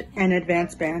band, and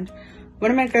advanced band. One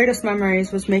of my greatest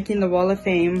memories was making the Wall of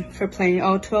Fame for playing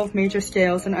all 12 major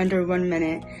scales in under 1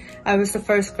 minute. I was the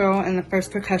first girl and the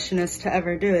first percussionist to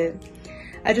ever do it.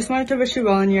 I just wanted to wish you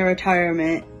well in your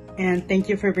retirement, and thank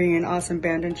you for being an awesome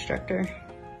band instructor.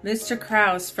 Mr.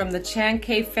 Kraus, from the Chan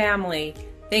K family,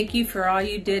 thank you for all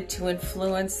you did to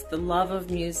influence the love of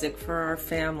music for our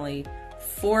family.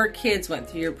 4 kids went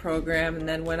through your program and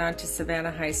then went on to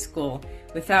Savannah High School.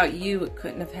 Without you, it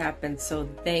couldn't have happened, so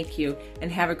thank you, and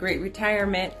have a great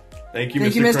retirement. Thank you,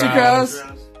 Mr. Kraus.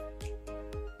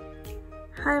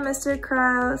 Hi, Mr.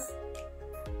 Kraus.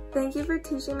 Thank you for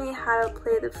teaching me how to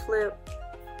play the flute.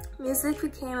 Music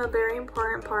became a very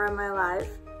important part of my life.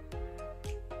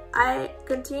 I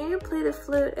continue to play the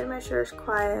flute in my church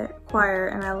choir,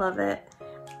 and I love it.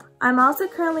 I'm also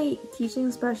currently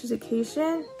teaching special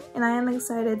education, and I am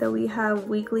excited that we have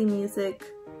weekly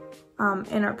music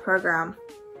in our program.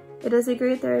 It is a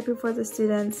great therapy for the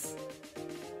students.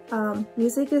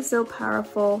 Music is so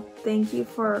powerful. Thank you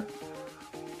for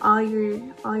all your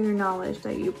knowledge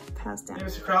that you passed down. Hey,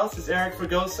 Mr. Kraus, this is Eric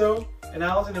Fragoso, and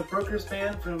I was in a Brookhurst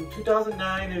band from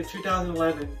 2009 to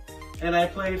 2011, and I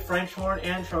played French horn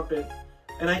and trumpet.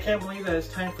 And I can't believe that it's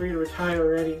time for you to retire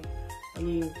already. I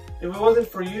mean, if it wasn't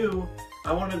for you,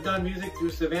 I wouldn't have done music through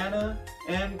Savannah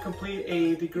and complete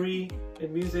a degree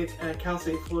in music at Cal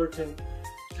State Fullerton.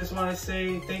 Just want to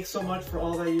say thanks so much for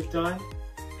all that you've done,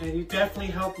 and you definitely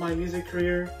helped my music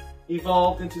career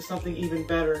evolve into something even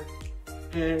better.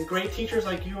 And great teachers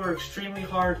like you are extremely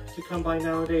hard to come by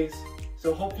nowadays.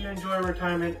 So hope you enjoy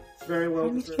retirement. It's very well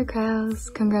deserved. Mr. Kraus,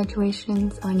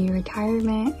 congratulations on your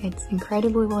retirement. It's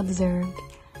incredibly well deserved.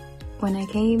 When I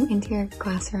came into your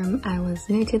classroom, I was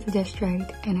new to the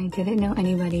district and I didn't know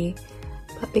anybody.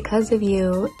 But because of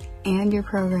you and your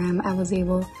program, I was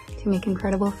able to make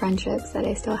incredible friendships that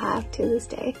I still have to this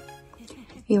day.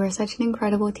 You are such an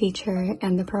incredible teacher,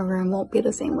 and the program won't be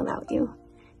the same without you.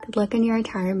 Good luck in your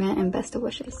retirement and best of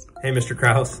wishes. Hey, Mr.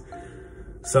 Kraus.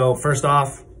 So first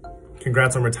off,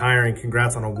 congrats on retiring.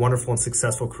 Congrats on a wonderful and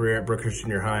successful career at Brookhurst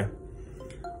Junior High.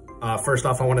 First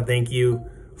off, I want to thank you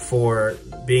for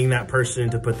being that person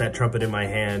to put that trumpet in my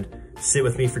hand, sit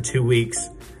with me for 2 weeks,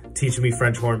 teaching me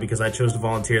French horn because I chose to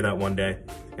volunteer that one day.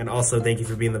 And also thank you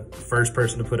for being the first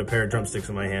person to put a pair of drumsticks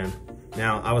in my hand.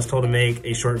 Now, I was told to make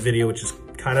a short video, which is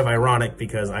kind of ironic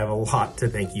because I have a lot to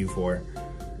thank you for.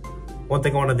 One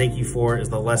thing I want to thank you for is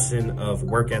the lesson of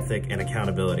work ethic and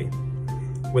accountability.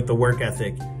 With the work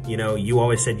ethic, you know, you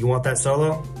always said, you want that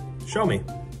solo? Show me.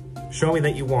 Show me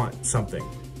that you want something.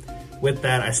 With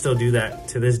that, I still do that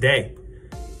to this day.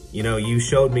 You know, you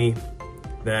showed me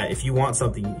that if you want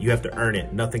something, you have to earn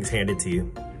it. Nothing's handed to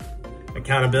you.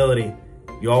 Accountability,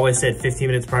 you always said 15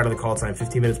 minutes prior to the call time,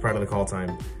 15 minutes prior to the call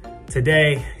time.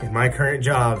 Today, in my current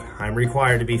job, I'm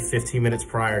required to be 15 minutes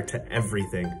prior to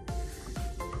everything.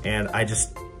 And I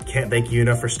just can't thank you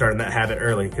enough for starting that habit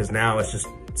early, because now it's just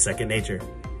second nature.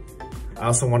 I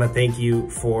also want to thank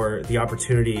you for the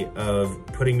opportunity of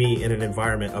putting me in an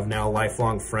environment of now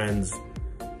lifelong friends.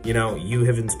 You know, you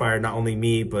have inspired not only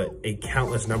me, but a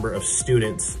countless number of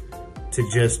students to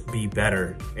just be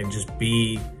better and just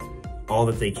be all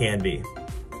that they can be.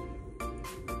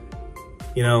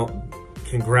 You know,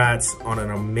 congrats on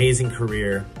an amazing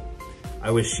career. I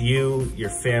wish you,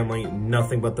 your family,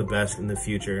 nothing but the best in the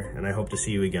future, and I hope to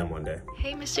see you again one day.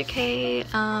 Hey, Mr. K.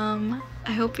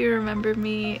 I hope you remember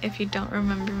me. If you don't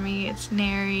remember me, it's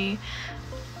Neri.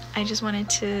 I just wanted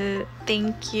to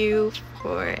thank you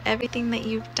for everything that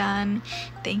you've done.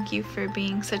 Thank you for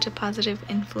being such a positive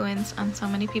influence on so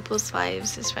many people's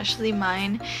lives, especially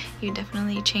mine. You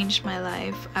definitely changed my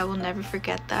life. I will never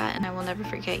forget that, and I will never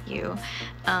forget you.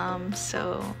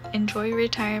 So enjoy your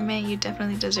retirement. You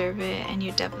definitely deserve it, and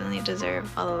you definitely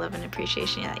deserve all the love and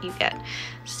appreciation that you get.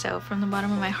 So from the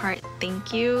bottom of my heart,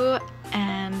 thank you,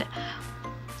 and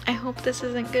I hope this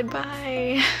isn't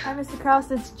goodbye. Hi, Mr.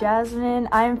 Kraus, it's Jasmine.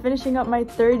 I am finishing up my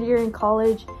 3rd year in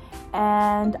college,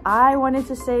 and I wanted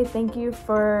to say thank you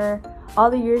for all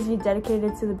the years you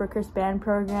dedicated to the Brookhurst Band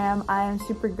program. I am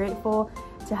super grateful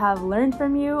to have learned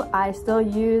from you. I still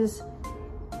use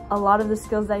a lot of the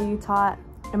skills that you taught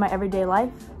in my everyday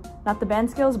life. Not the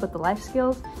band skills, but the life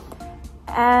skills.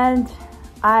 And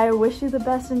I wish you the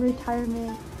best in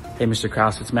retirement. Hey, Mr.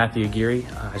 Kraus, it's Matthew Aguirre.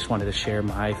 I just wanted to share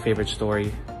my favorite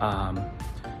story.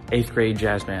 8th grade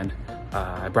jazz band.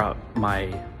 I brought my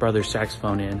brother's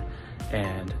saxophone in,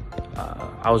 and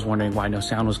I was wondering why no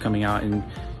sound was coming out, and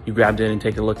you grabbed it and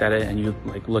take a look at it, and you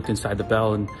like looked inside the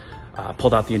bell and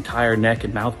pulled out the entire neck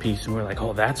and mouthpiece, and we were like,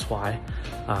 oh, that's why.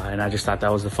 And I just thought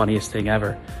that was the funniest thing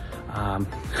ever.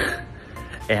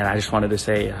 And I just wanted to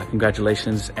say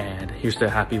congratulations, and here's to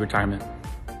happy retirement.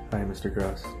 Hi, Mr.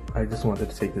 Kraus. I just wanted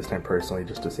to take this time personally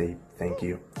just to say thank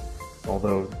you.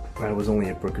 Although I was only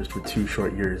at Brookhurst for 2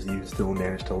 short years, you still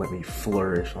managed to let me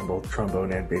flourish on both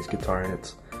trombone and bass guitar, and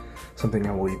it's something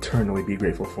I will eternally be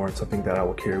grateful for and something that I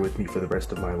will carry with me for the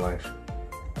rest of my life.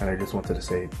 And I just wanted to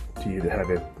say to you to have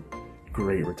a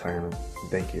great retirement.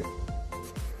 Thank you.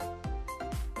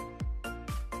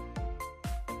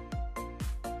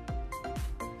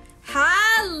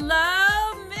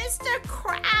 Hello, Mr.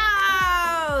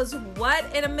 Kraus!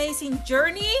 What an amazing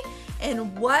journey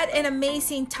and what an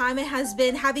amazing time it has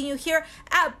been having you here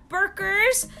at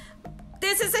Brookhurst.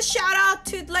 This is a shout out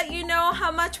to let you know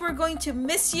how much we're going to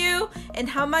miss you and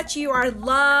how much you are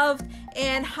loved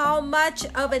and how much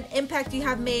of an impact you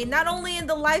have made, not only in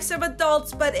the lives of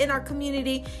adults, but in our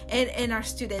community and in our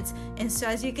students. And so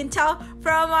as you can tell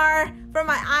from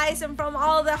my eyes and from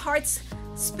all the hearts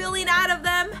spilling out of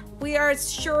them, we are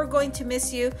sure going to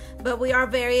miss you, but we are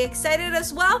very excited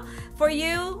as well for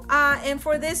you and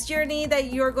for this journey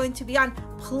that you're going to be on.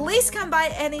 Please come by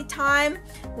anytime.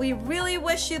 We really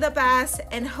wish you the best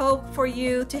and hope for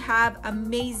you to have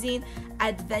amazing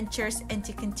adventures and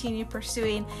to continue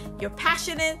pursuing your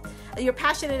passion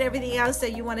and everything else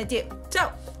that you want to do.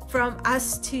 So from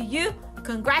us to you,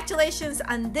 congratulations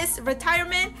on this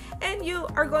retirement, and you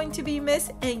are going to be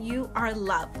missed and you are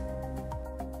loved.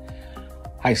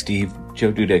 Hi, Steve.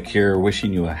 Joe Dudek here,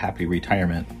 wishing you a happy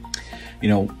retirement. You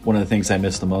know, one of the things I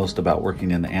miss the most about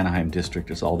working in the Anaheim district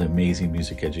is all the amazing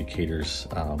music educators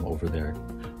over there.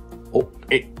 Oh,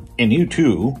 and you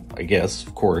too, I guess,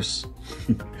 of course.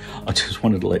 I just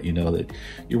wanted to let you know that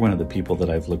you're one of the people that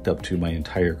I've looked up to my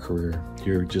entire career.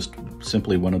 You're just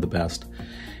simply one of the best.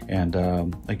 And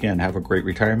again, have a great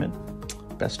retirement.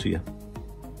 Best to you.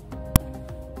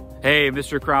 Hey,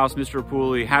 Mr. Kraus, Mr.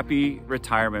 Pooley, happy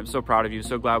retirement. I'm so proud of you.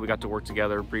 So glad we got to work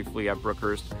together briefly at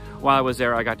Brookhurst. While I was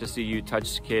there, I got to see you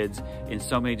touch kids in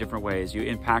so many different ways. You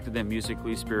impacted them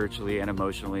musically, spiritually, and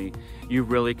emotionally. You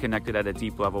really connected at a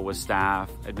deep level with staff,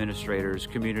 administrators,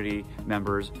 community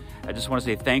members. I just want to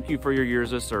say thank you for your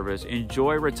years of service.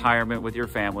 Enjoy retirement with your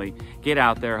family. Get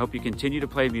out there. I hope you continue to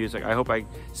play music. I hope I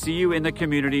see you in the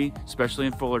community, especially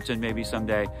in Fullerton, maybe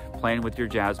someday, playing with your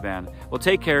jazz band. Well,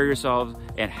 take care of yourselves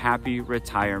and happy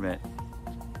retirement.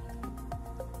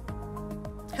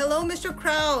 Hello, Mr.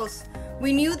 Kraus.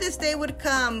 We knew this day would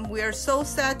come. We are so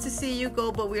sad to see you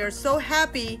go, but we are so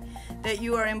happy that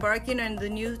you are embarking on the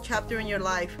new chapter in your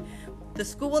life. The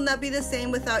school will not be the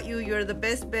same without you. You're the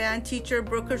best band teacher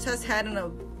Brookhurst has had in a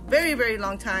very, very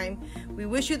long time. We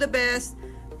wish you the best.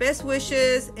 Best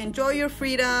wishes. Enjoy your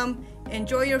freedom.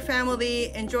 Enjoy your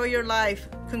family. Enjoy your life.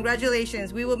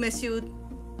 Congratulations. We will miss you.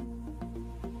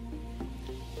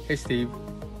 Hey, Steve.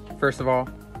 First of all,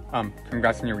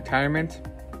 congrats on your retirement.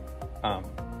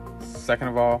 Second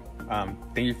of all,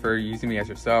 thank you for using me as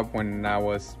your sub when I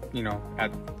was,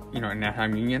 at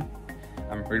Anaheim Union.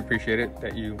 I really appreciate it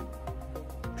that you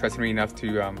trusted me enough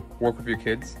to work with your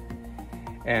kids.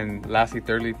 And lastly,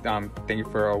 thirdly, thank you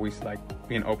for always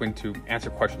being open to answer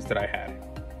questions that I had.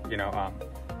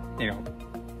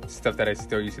 Stuff that I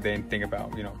still use today and think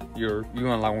about. You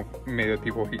along with many of the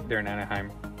people there in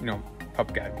Anaheim,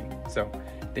 help guide me. So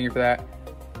thank you for that.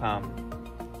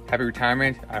 Happy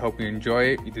retirement. I hope you enjoy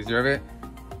it. You deserve it.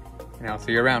 And I'll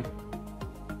see you around.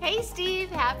 Hey, Steve.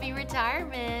 Happy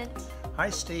retirement. Hi,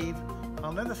 Steve.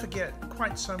 I'll never forget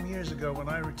quite some years ago when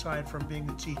I retired from being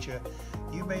a teacher,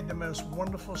 you made the most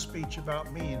wonderful speech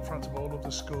about me in front of all of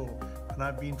the school, and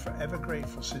I've been forever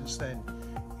grateful since then.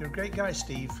 You're a great guy,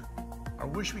 Steve. I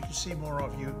wish we could see more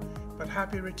of you, but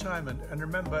happy retirement, and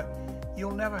remember,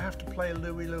 you'll never have to play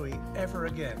Louie Louie ever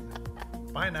again.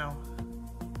 Bye now.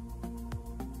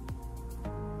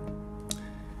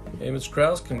 Hey, Mr.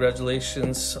 Kraus,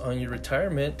 congratulations on your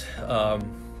retirement.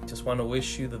 Just want to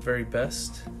wish you the very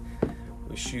best.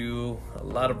 Wish you a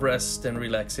lot of rest and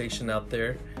relaxation out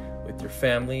there with your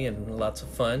family and lots of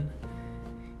fun.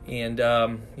 And,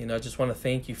 I just want to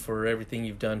thank you for everything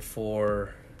you've done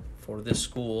for this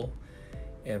school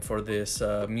and for this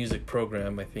music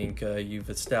program. I think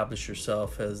you've established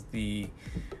yourself as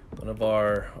one of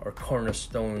our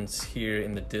cornerstones here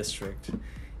in the district.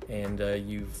 And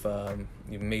you've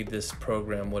made this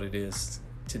program what it is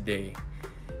today.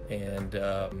 And,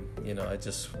 I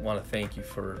just want to thank you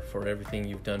for everything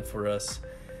you've done for us.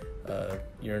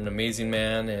 You're an amazing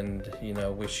man, and,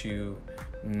 wish you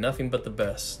nothing but the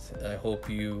best. I hope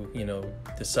you,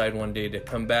 decide one day to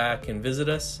come back and visit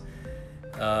us.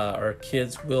 Our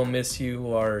kids will miss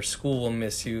you, our school will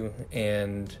miss you,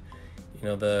 and,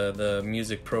 the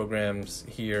music programs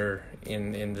here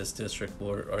in this district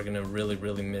are going to really,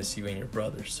 really miss you and your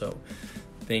brother. So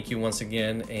thank you once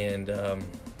again, and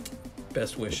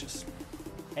Best wishes.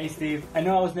 Hey Steve, I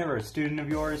know I was never a student of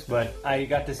yours, but I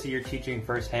got to see your teaching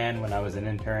firsthand when I was an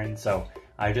intern, so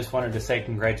I just wanted to say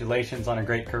congratulations on a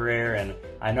great career, and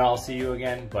I know I'll see you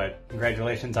again, but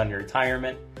congratulations on your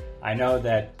retirement. I know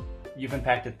that you've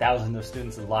impacted thousands of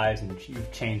students' lives and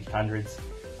you've changed hundreds,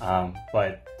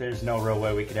 but there's no real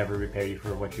way we could ever repay you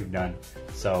for what you've done.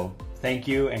 So thank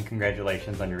you and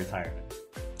congratulations on your retirement.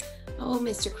 Oh,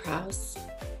 Mr. Kraus,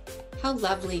 how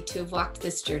lovely to have walked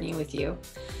this journey with you.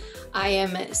 I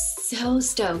am so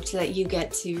stoked that you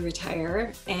get to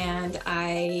retire, and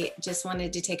I just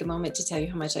wanted to take a moment to tell you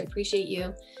how much I appreciate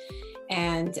you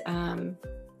and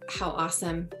how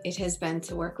awesome it has been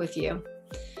to work with you.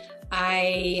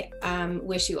 I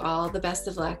wish you all the best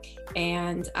of luck,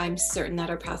 and I'm certain that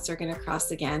our paths are going to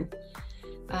cross again.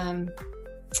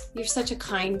 You're such a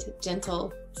kind,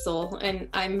 gentle soul, and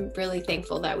I'm really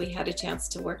thankful that we had a chance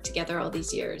to work together all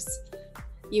these years.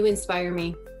 You inspire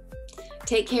me.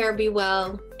 Take care, be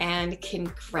well, and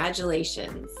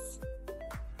congratulations.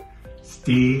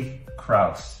 Steve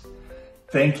Kraus,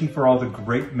 thank you for all the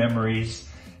great memories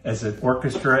as an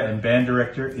orchestra and band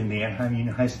director in the Anaheim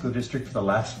Junior High School District for the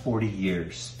last 40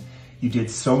 years. You did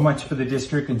so much for the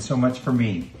district and so much for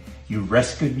me. You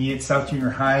rescued me at South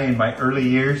Junior High in my early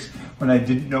years when I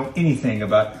didn't know anything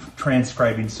about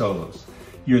transcribing solos.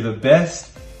 You're the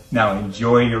best. Now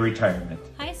enjoy your retirement.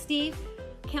 Hi, Steve.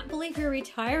 Can't believe you're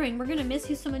retiring. We're going to miss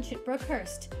you so much at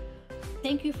Brookhurst.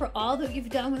 Thank you for all that you've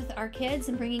done with our kids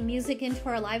and bringing music into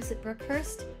our lives at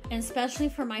Brookhurst, and especially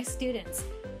for my students.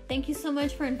 Thank you so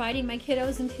much for inviting my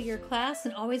kiddos into your class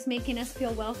and always making us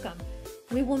feel welcome.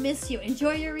 We will miss you.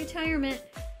 Enjoy your retirement.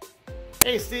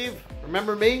 Hey Steve,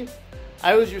 remember me?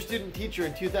 I was your student teacher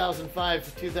in 2005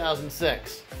 to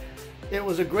 2006. It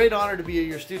was a great honor to be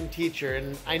your student teacher,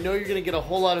 and I know you're going to get a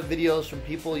whole lot of videos from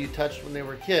people you touched when they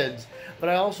were kids, but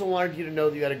I also wanted you to know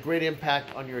that you had a great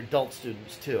impact on your adult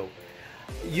students too.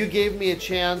 You gave me a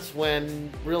chance when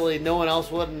really no one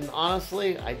else would, and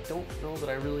honestly, I don't know that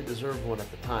I really deserved one at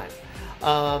the time.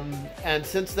 And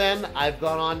since then, I've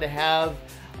gone on to have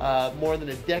more than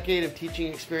a decade of teaching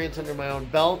experience under my own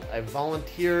belt. I've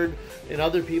volunteered in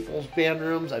other people's band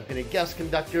rooms. I've been a guest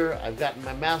conductor. I've gotten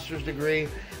my master's degree,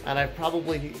 and I've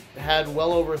probably had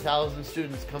well over 1,000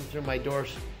 students come through my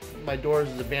doors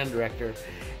as a band director.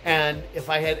 And if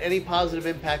I had any positive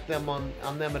impact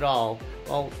on them at all,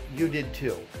 well, you did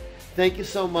too. Thank you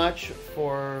so much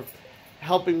for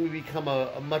helping me become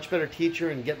a much better teacher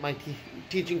and get my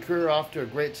teaching career off to a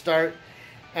great start,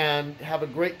 and have a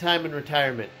great time in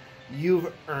retirement.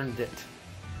 You've earned it.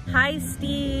 Hi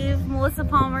Steve, Melissa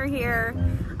Palmer here.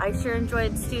 I sure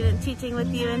enjoyed student teaching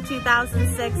with you in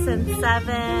 2006 and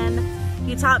 2007.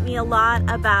 You taught me a lot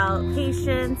about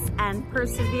patience and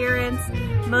perseverance,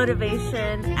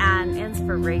 motivation and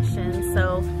inspiration.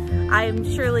 So I'm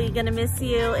surely gonna miss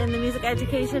you in the music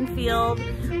education field,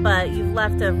 but you've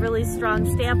left a really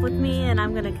strong stamp with me, and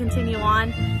I'm gonna continue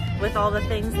on with all the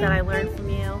things that I learned from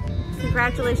you.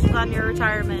 Congratulations on your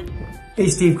retirement. Hey,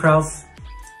 Steve Kraus.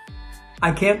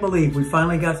 I can't believe we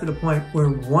finally got to the point where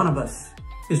one of us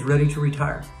is ready to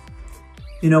retire.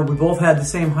 You know, we both had the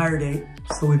same hire date,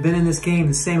 so we've been in this game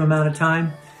the same amount of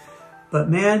time, but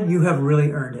man, you have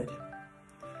really earned it.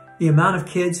 The amount of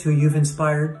kids who you've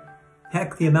inspired,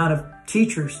 heck, the amount of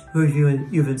teachers who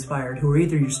you've inspired, who are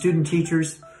either your student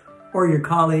teachers or your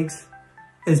colleagues,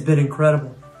 has been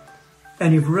incredible.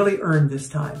 And you've really earned this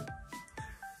time.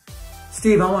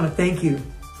 Steve, I want to thank you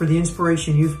for the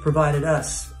inspiration you've provided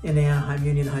us in the Anaheim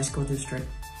Union High School District.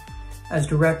 As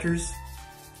directors,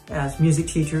 as music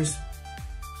teachers,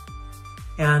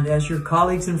 and as your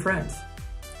colleagues and friends.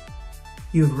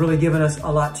 You've really given us a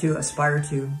lot to aspire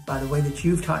to by the way that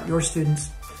you've taught your students,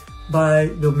 by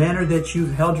the manner that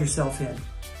you've held yourself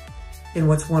in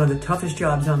what's one of the toughest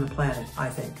jobs on the planet, I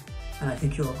think, and I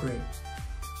think you'll agree.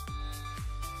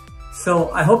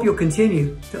 So I hope you'll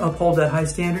continue to uphold that high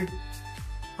standard.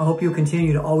 I hope you'll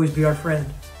continue to always be our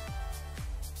friend.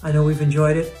 I know we've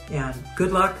enjoyed it, and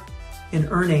good luck in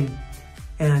earning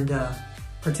and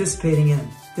participating in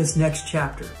this next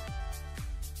chapter.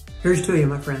 Here's to you,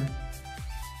 my friend.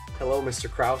 Hello, Mr.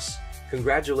 Kraus.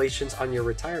 Congratulations on your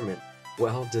retirement.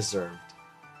 Well deserved.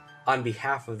 On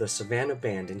behalf of the Savannah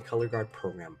Band and Color Guard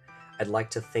program, I'd like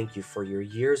to thank you for your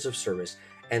years of service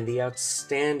and the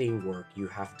outstanding work you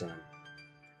have done.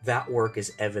 That work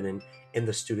is evident in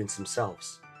the students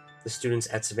themselves. The students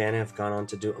at Savannah have gone on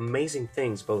to do amazing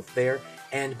things both there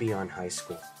and beyond high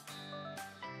school.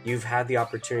 You've had the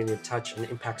opportunity to touch and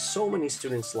impact so many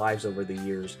students' lives over the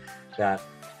years that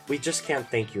we just can't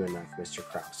thank you enough, Mr.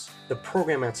 Kraus. The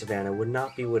program at Savannah would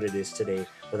not be what it is today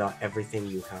without everything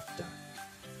you have done.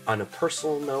 On a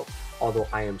personal note, Although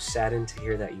I am saddened to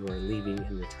hear that you are leaving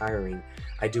and retiring,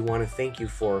 I do want to thank you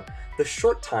for the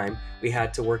short time we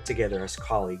had to work together as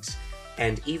colleagues.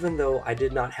 And even though I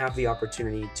did not have the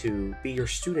opportunity to be your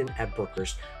student at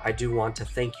Brookhurst, I do want to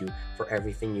thank you for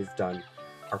everything you've done,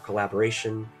 our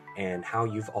collaboration, and how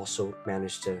you've also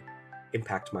managed to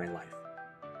impact my life.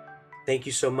 Thank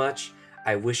you so much.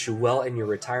 I wish you well in your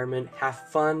retirement. Have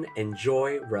fun,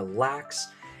 enjoy, relax,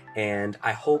 and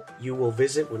I hope you will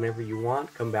visit whenever you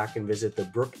want. Come back and visit the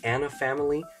Brooke Anna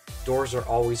family. Doors are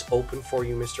always open for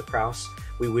you, Mr. Kraus.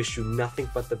 We wish you nothing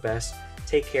but the best.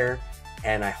 Take care,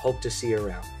 and I hope to see you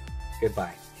around.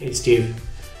 Goodbye. Hey, Steve.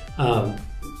 I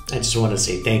just want to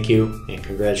say thank you and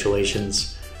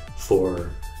congratulations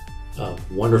for a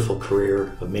wonderful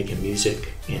career of making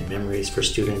music and memories for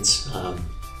students.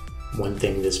 One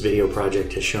thing this video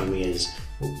project has shown me is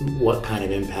what kind of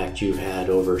impact you've had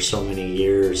over so many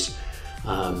years,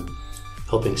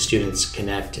 helping students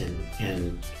connect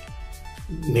and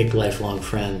make lifelong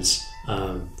friends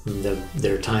from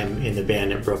their time in the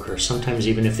band at Brookhurst. Sometimes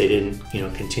even if they didn't,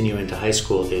 continue into high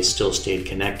school, they still stayed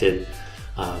connected,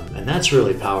 and that's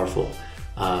really powerful.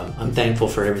 I'm thankful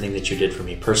for everything that you did for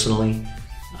me personally,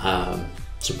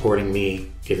 supporting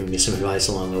me, giving me some advice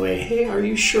along the way. Hey, are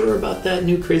you sure about that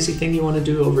new crazy thing you want to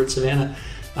do over at Savannah?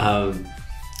 I'm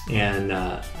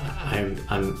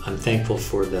thankful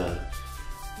for the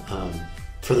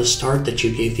start that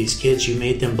you gave these kids. You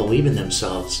made them believe in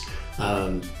themselves.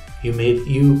 You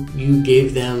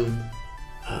gave them,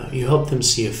 you helped them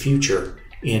see a future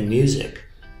in music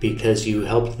because you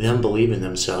helped them believe in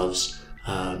themselves,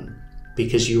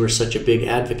 because you were such a big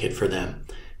advocate for them,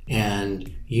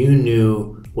 and you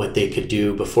knew what they could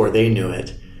do before they knew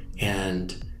it,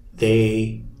 and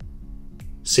they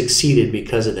succeeded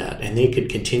because of that, and they could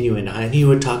continue in high. And you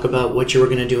would talk about what you were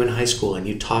going to do in high school, and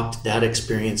you talked that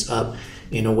experience up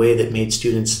in a way that made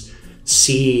students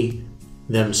see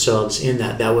themselves in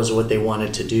that. That was what they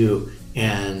wanted to do,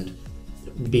 and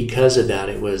because of that,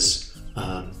 it was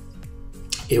a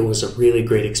really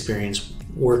great experience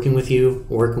working with you,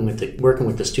 working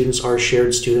with the students, our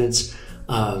shared students.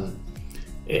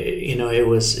 It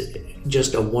was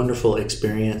just a wonderful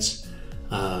experience.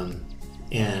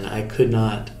 And I could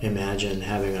not imagine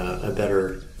having a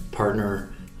better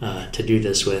partner to do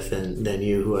this with than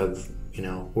you, who I've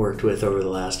worked with over the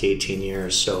last 18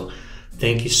 years. So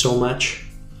thank you so much.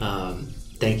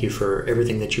 Thank you for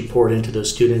everything that you poured into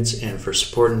those students, and for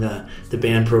supporting the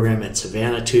band program at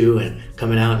Savannah too, and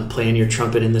coming out and playing your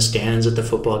trumpet in the stands at the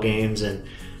football games. And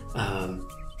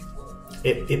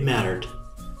it mattered,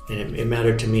 and it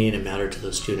mattered to me, and it mattered to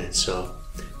those students. So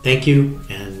thank you,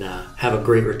 and have a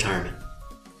great retirement.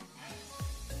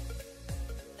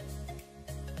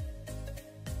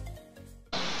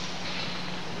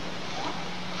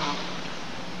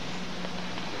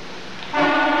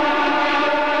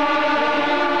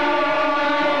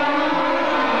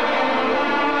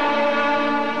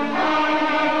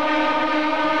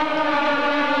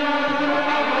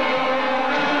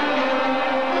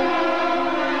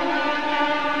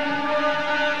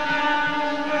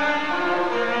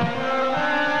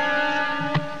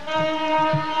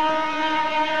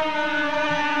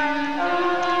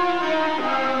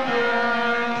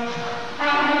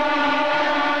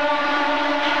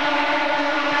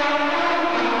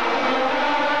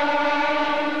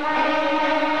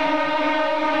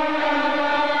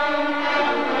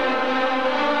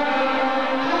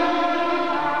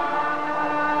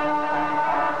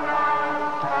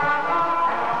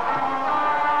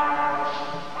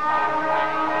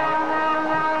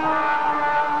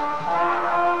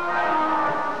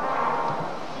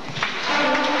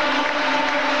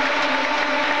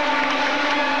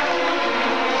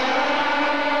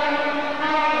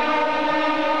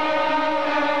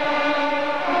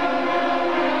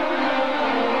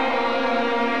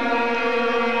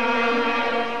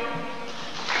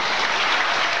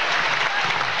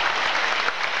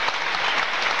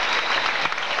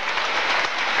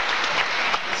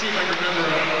 See if I can remember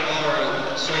all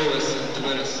our soloists and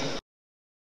duettists.